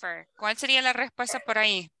 Jennifer. ¿Cuál sería la respuesta por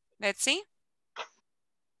ahí? Let's see.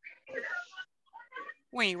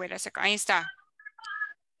 Wait a second. Ahí está.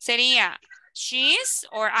 Sería, she's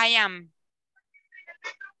or I am?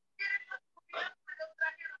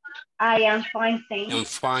 I am fine, thanks. I'm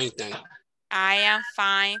fine, thanks. I am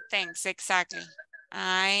fine, thanks. Exactly.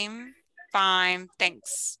 I'm fine,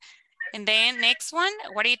 thanks. And then next one,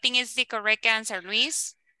 what do you think is the correct answer,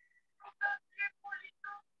 Luis?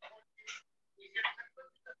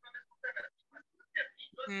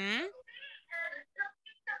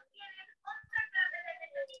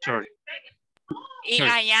 Sorry.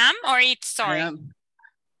 I am or it's sorry?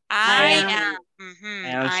 I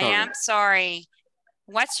am sorry.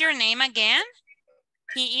 What's your name again?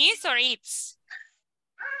 He is or it's?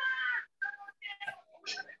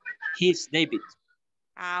 He's David.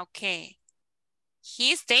 Okay.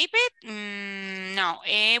 He's David? No,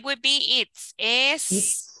 it would be it's.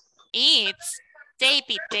 It's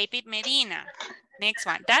David, David Medina. Next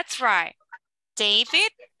one. That's right.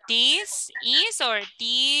 David, this is or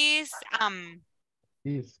this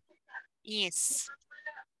is.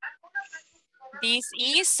 This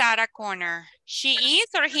is Sarah Corner. She is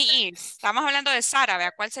or he is? Estamos hablando de Sarah,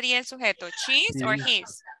 ¿verdad? ¿Cuál sería el sujeto? She's or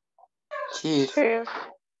his? She's.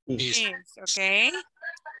 She's, okay.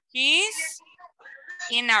 She's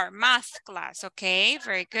in our math class, okay?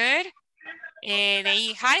 Very good.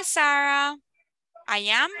 Hi, Sarah. I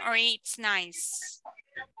am or it's nice?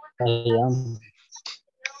 I am.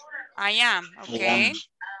 I am, okay.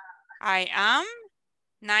 I am.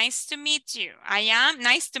 Nice to meet you. I am.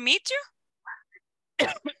 Nice to meet you?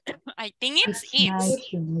 I think it's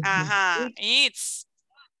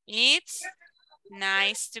It's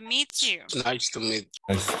nice to meet you. Nice to meet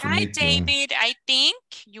you. Hi, David. I think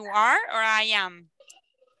you are or I am?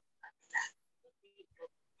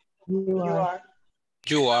 You are.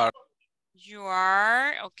 You are. You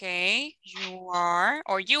are, okay. You are,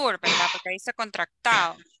 or you're, ¿verdad? Porque ahí está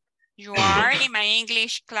contractado. You are in my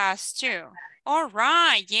English class too. All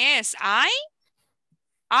right, yes. I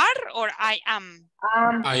are or I am?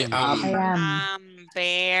 I am. I am.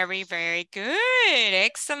 Very, very good.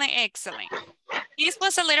 Excellent, excellent. This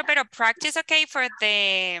was a little bit of practice, okay, for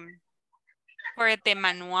the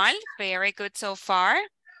manual. Very good so far.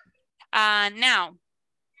 Now,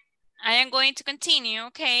 I am going to continue,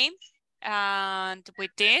 okay, and with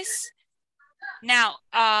this. Now,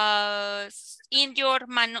 in your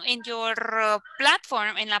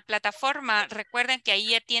platform, en la plataforma, recuerden que ahí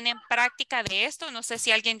ya tienen práctica de esto. No sé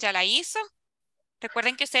si alguien ya la hizo.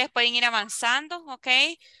 Recuerden que ustedes pueden ir avanzando, ¿ok?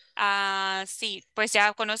 Sí, pues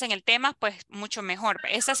ya conocen el tema, pues mucho mejor.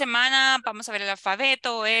 Esta semana vamos a ver el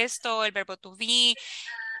alfabeto, esto, el verbo to be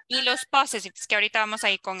y los possessives, que ahorita vamos a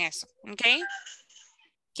ir con eso, ¿ok?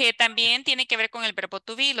 Que también tiene que ver con el verbo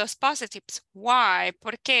to be, los possessives. Why?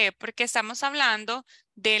 ¿Por qué? Porque estamos hablando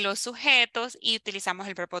de los sujetos y utilizamos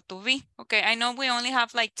el verbo to be. Okay, I know we only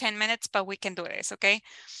have like 10 minutes, but we can do this, okay?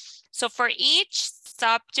 So for each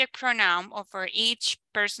subject pronoun or for each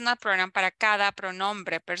personal pronoun, para cada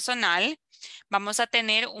pronombre personal, vamos a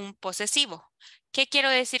tener un posesivo. ¿Qué quiero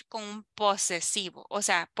decir con un posesivo? O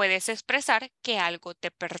sea, puedes expresar que algo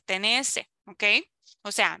te pertenece, ¿ok?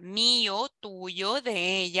 O sea, mío, tuyo,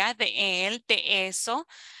 de ella, de él, de eso,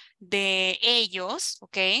 de ellos,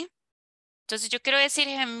 ¿ok? Entonces yo quiero decir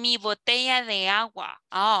mi botella de agua.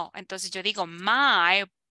 Oh, entonces yo digo my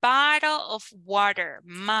bottle of water,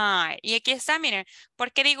 my. Y aquí está, miren,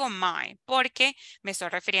 ¿por qué digo my? Porque me estoy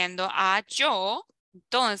refiriendo a yo,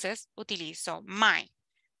 entonces utilizo my.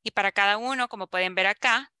 Y para cada uno, como pueden ver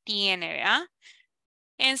acá, tiene, ¿verdad?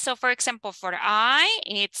 And so, for example, for I,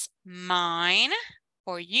 it's mine.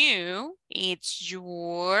 For you, it's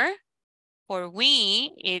your. For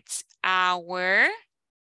we, it's our.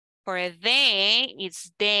 For they,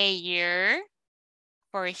 it's their.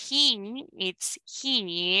 For he, it's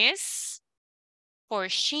his. For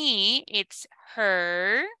she, it's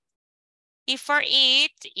her. Y for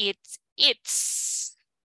it, it's its.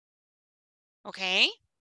 Okay?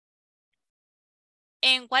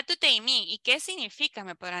 And what do they mean? ¿Y qué significa?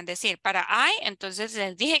 Me podrán decir. Para I, entonces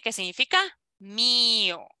les dije que significa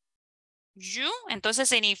mío. You, entonces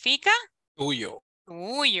significa Tuyo.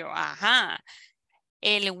 tuyo. Ajá.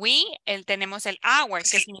 El we, tenemos el our,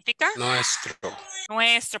 ¿qué significa? Nuestro.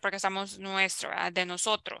 Nuestro, porque estamos nuestro, ¿verdad? De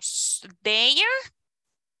nosotros. Their,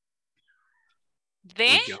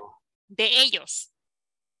 Tuyo. de ellos.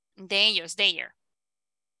 De ellos, their.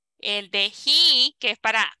 El de he, que es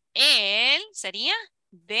para él, sería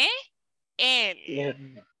de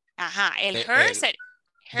él. Ajá, el De her, él.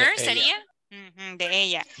 her De sería de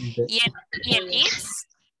ella. Y el it's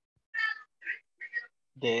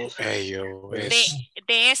De eso.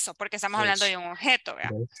 de eso, porque estamos hablando de un objeto,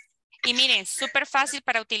 ¿verdad? Y miren, súper fácil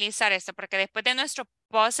para utilizar esto, porque después de nuestro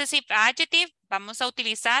possessive adjective, vamos a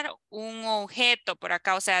utilizar un objeto por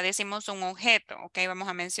acá, o sea, decimos un objeto, ¿ok? Vamos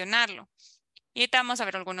a mencionarlo. Y ahorita vamos a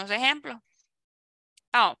ver algunos ejemplos.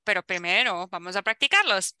 Oh, pero primero vamos a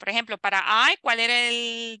practicarlos. Por ejemplo, para I, ¿cuál era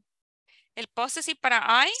el possessive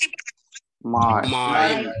para I? My.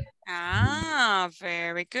 My. Ah,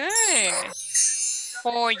 very good.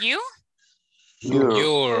 For you?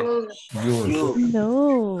 Your.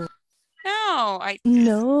 No. No.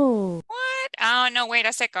 No. What? Oh, no, wait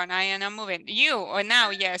a second. I am not moving. You, or now,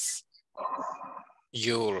 yes.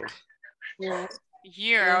 Your.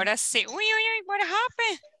 Your, ahora sí. Uy, uy, uy, what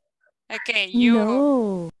happened? Okay, you.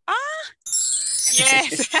 No. Ah,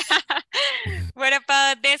 yes. What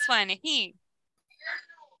about this one? He.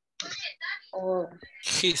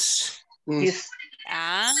 His. His.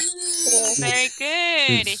 Ah, very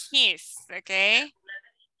good. His, okay.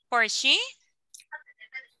 For she?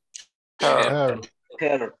 Her.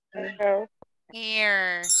 Her.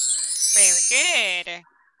 Here. Very good.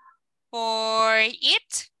 For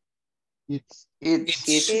it? It's.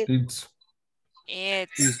 It's.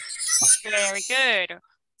 It's very good.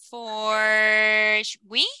 For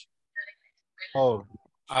we? Our.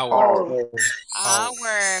 Our,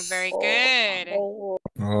 very good. Or.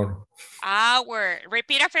 Our.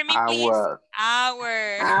 Repeat after me, please.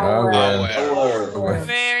 Our.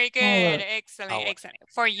 Very good. Excellent, excellent.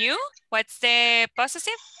 For you, what's the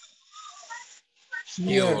possessive?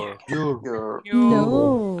 Your.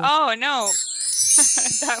 No. Oh, no.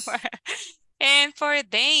 That one. And for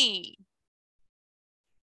they?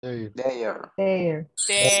 There. They.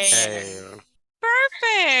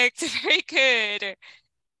 Perfect. Very good.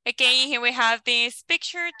 Okay, here we have this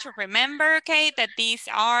picture to remember, okay, that these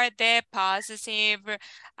are the possessive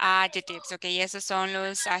adjectives, okay, y esos son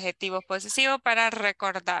los adjetivos posesivos para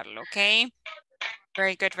recordarlo, okay.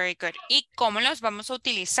 Very good, very good. ¿Y cómo los vamos a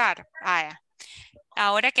utilizar?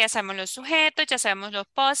 Ahora que ya sabemos los sujetos, ya sabemos los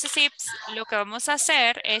possessives, lo que vamos a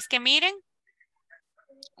hacer es que miren.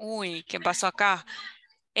 Uy, ¿qué pasó acá?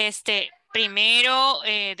 Primero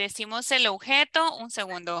decimos el objeto. Un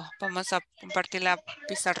segundo, vamos a compartir la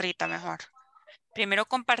pizarrita mejor. Primero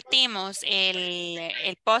compartimos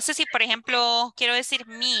el possessive, por ejemplo, quiero decir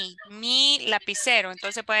mi lapicero.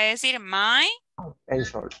 Entonces puede decir my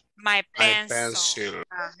Pencil. My My pencil. pencil.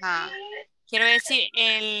 Ajá. Quiero decir,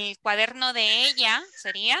 el cuaderno de ella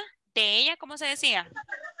sería, de ella, ¿cómo se decía?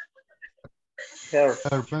 Her.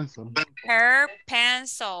 Her pencil. Her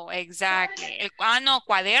pencil, exactly. No,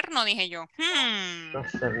 cuaderno, dije yo. No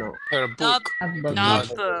sé, no. Her book.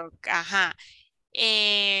 Notebook, ajá.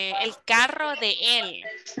 El carro de él.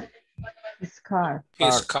 His car.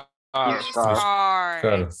 His car. Car,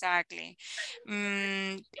 Car. exactly.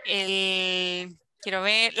 Quiero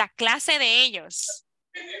ver, la clase de ellos.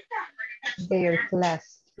 Their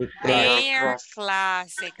class. Their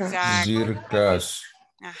class, exactly. Their class.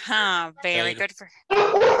 Ajá, very good.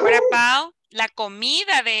 What about la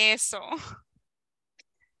comida de eso?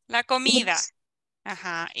 La comida.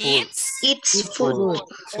 Ajá, It's food.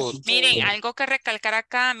 Miren, algo que recalcar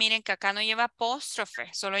acá, miren que acá no lleva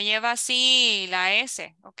apóstrofe, solo lleva así la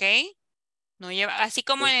S, ¿ok? No lleva, así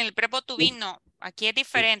como en el verbo to be, no. Aquí es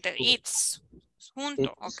diferente. It's,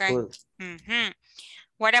 junto, ¿ok? Ujú.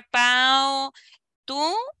 What about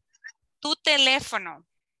tu teléfono?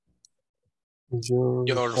 Your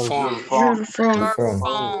phone. Your phone. Your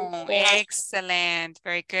phone. Excellent.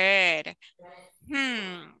 Very good.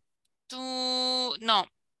 No.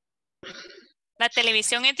 La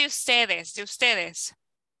televisión es de ustedes, de ustedes.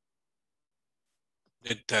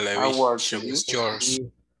 The television is yours.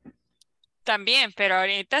 También, pero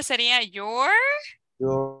ahorita sería your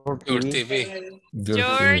TV.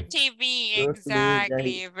 Your TV,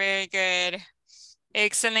 exactly. Very good.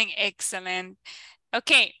 Excellent, excellent.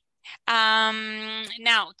 Okay.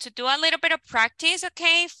 Now, to do a little bit of practice,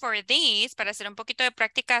 okay, for this, para hacer un poquito de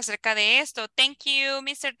práctica acerca de esto. Thank you,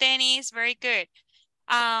 Mr. Dennis. Very good.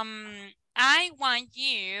 I want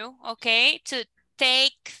you, okay, to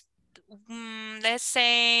take, let's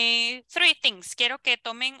say, 3 things. Quiero que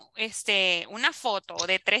tomen una foto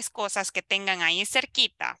de 3 cosas que tengan ahí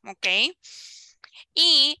cerquita, okay.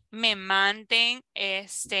 Y me manden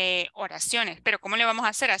oraciones. Pero ¿cómo le vamos a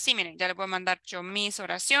hacer así? Miren, ya les voy a mandar yo mis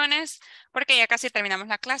oraciones porque ya casi terminamos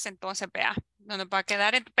la clase. Entonces, vea, no nos va a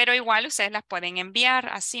quedar. Pero igual ustedes las pueden enviar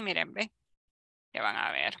así, miren, ve. Ya van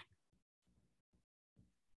a ver.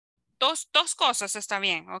 Dos cosas está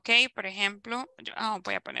bien, ¿ok? Por ejemplo,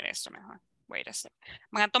 voy a poner esto mejor. Wait a second.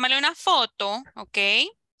 Van a tomarle una foto, ¿ok?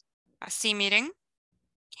 Así, miren.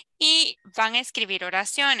 Y van a escribir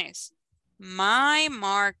oraciones. My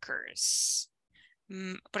markers.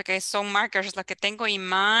 Porque son markers las que tengo y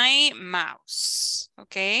my mouse.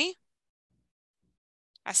 ¿Ok?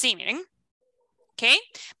 Así, miren. ¿Ok?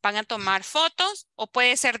 Van a tomar fotos o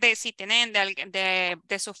puede ser de, si tienen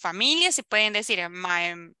de su familia, si pueden decir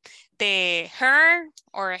de her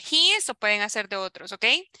or his o pueden hacer de otros. ¿Ok?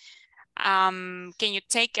 Can you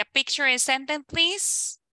take a picture and send them,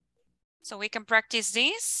 please? So we can practice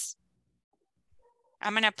this.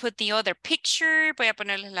 I'm going to put the other picture. Voy a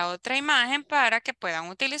ponerles la otra imagen para que puedan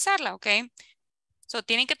utilizarla, ¿ok? So,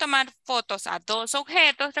 tienen que tomar fotos a 2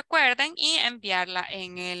 objetos, recuerden, y enviarla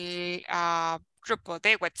en el grupo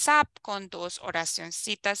de WhatsApp con 2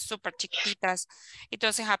 oracioncitas súper chiquititas. It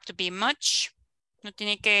doesn't have to be much. No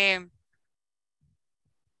tiene que...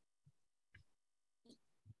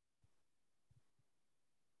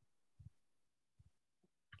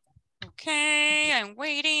 Okay, I'm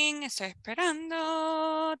waiting. Estoy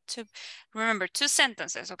esperando. Remember, 2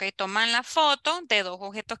 sentences, ok. Toman la foto de 2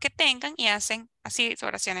 objetos que tengan y hacen así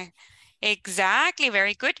oraciones. Exactly.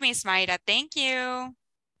 Very good, Miss Mayra. Thank you.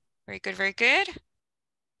 Very good, very good.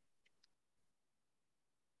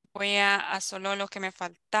 Voy a solo los que me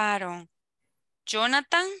faltaron.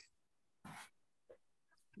 Jonathan.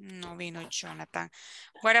 No vino Jonathan.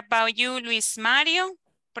 What about you, Luis Mario?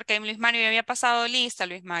 Porque Luis Mario ya había pasado lista,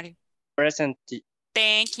 Luis Mario. Present.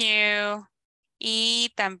 Thank you.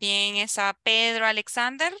 Y también está Pedro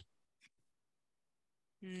Alexander.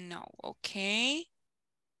 No, okay.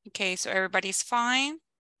 Okay, so everybody's fine.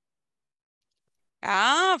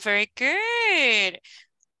 Ah, very good.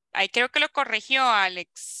 Ahí creo que lo corrigió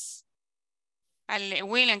Alex.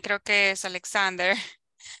 William creo que es Alexander.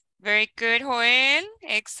 Very good, Joel.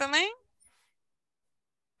 Excellent.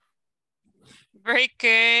 Very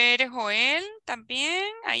good. Joel,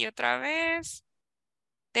 también. Ahí otra vez.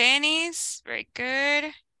 Dennis, very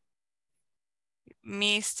good.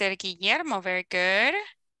 Mr. Guillermo, very good.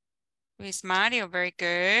 Luis Mario, very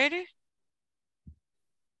good.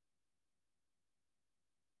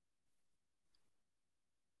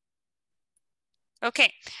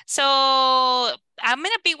 Okay, so I'm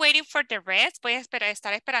going to be waiting for the rest. Voy a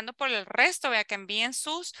estar esperando por el resto. Vea que envíen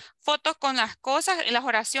sus fotos con las cosas y las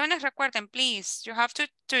oraciones. Recuerden, please, you have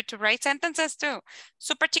to write sentences too.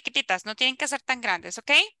 Súper chiquititas, no tienen que ser tan grandes,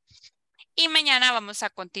 ¿ok? Y mañana vamos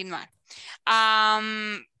a continuar.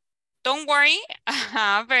 Don't worry.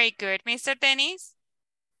 Very good, Mr. Dennis.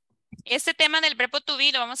 Este tema del verbo to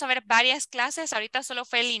be lo vamos a ver varias clases. Ahorita solo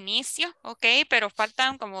fue el inicio, ¿ok? Pero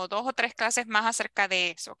faltan como 2 o 3 clases más acerca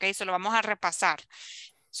de eso, ¿ok? Solo vamos a repasar.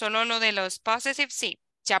 Solo lo de los possessive, sí.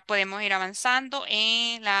 Ya podemos ir avanzando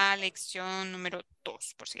en la lección número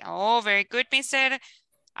 2. Por si. Oh, very good, Mr.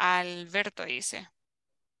 Alberto dice.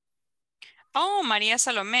 Oh, María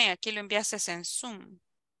Salomé, aquí lo enviaste en Zoom.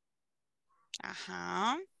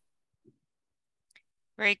 Ajá.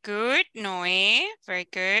 Very good, Noé. Very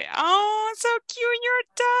good. Oh, so cute, your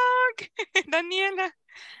dog. Daniela.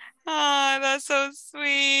 Oh, that's so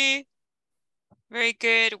sweet. Very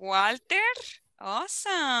good, Walter.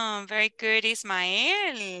 Awesome. Very good,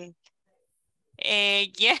 Ismael.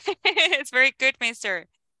 Yes, very good, mister.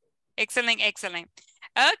 Excellent, excellent.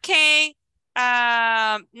 Okay.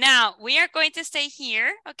 Now we are going to stay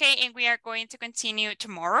here, okay, and we are going to continue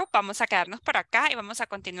tomorrow. Vamos a quedarnos por acá y vamos a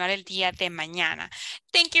continuar el día de mañana.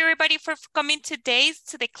 Thank you everybody for coming today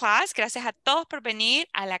to the class. Gracias a todos por venir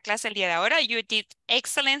a la clase el día de ahora. You did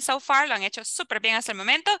excellent so far. Lo han hecho súper bien hasta el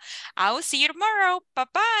momento. I will see you tomorrow. Bye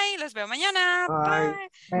bye. Los veo mañana. Bye.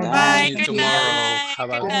 Bye. See you Good tomorrow. night. Have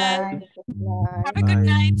Good a night. Have a good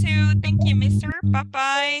night too. Thank you, mister. Bye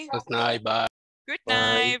bye. good night. Bye. Good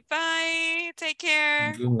night. Bye. Take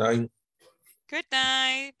care. Good night. Good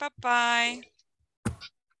night. Bye-bye.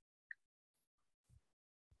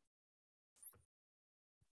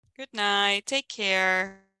 Good night. Take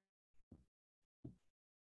care.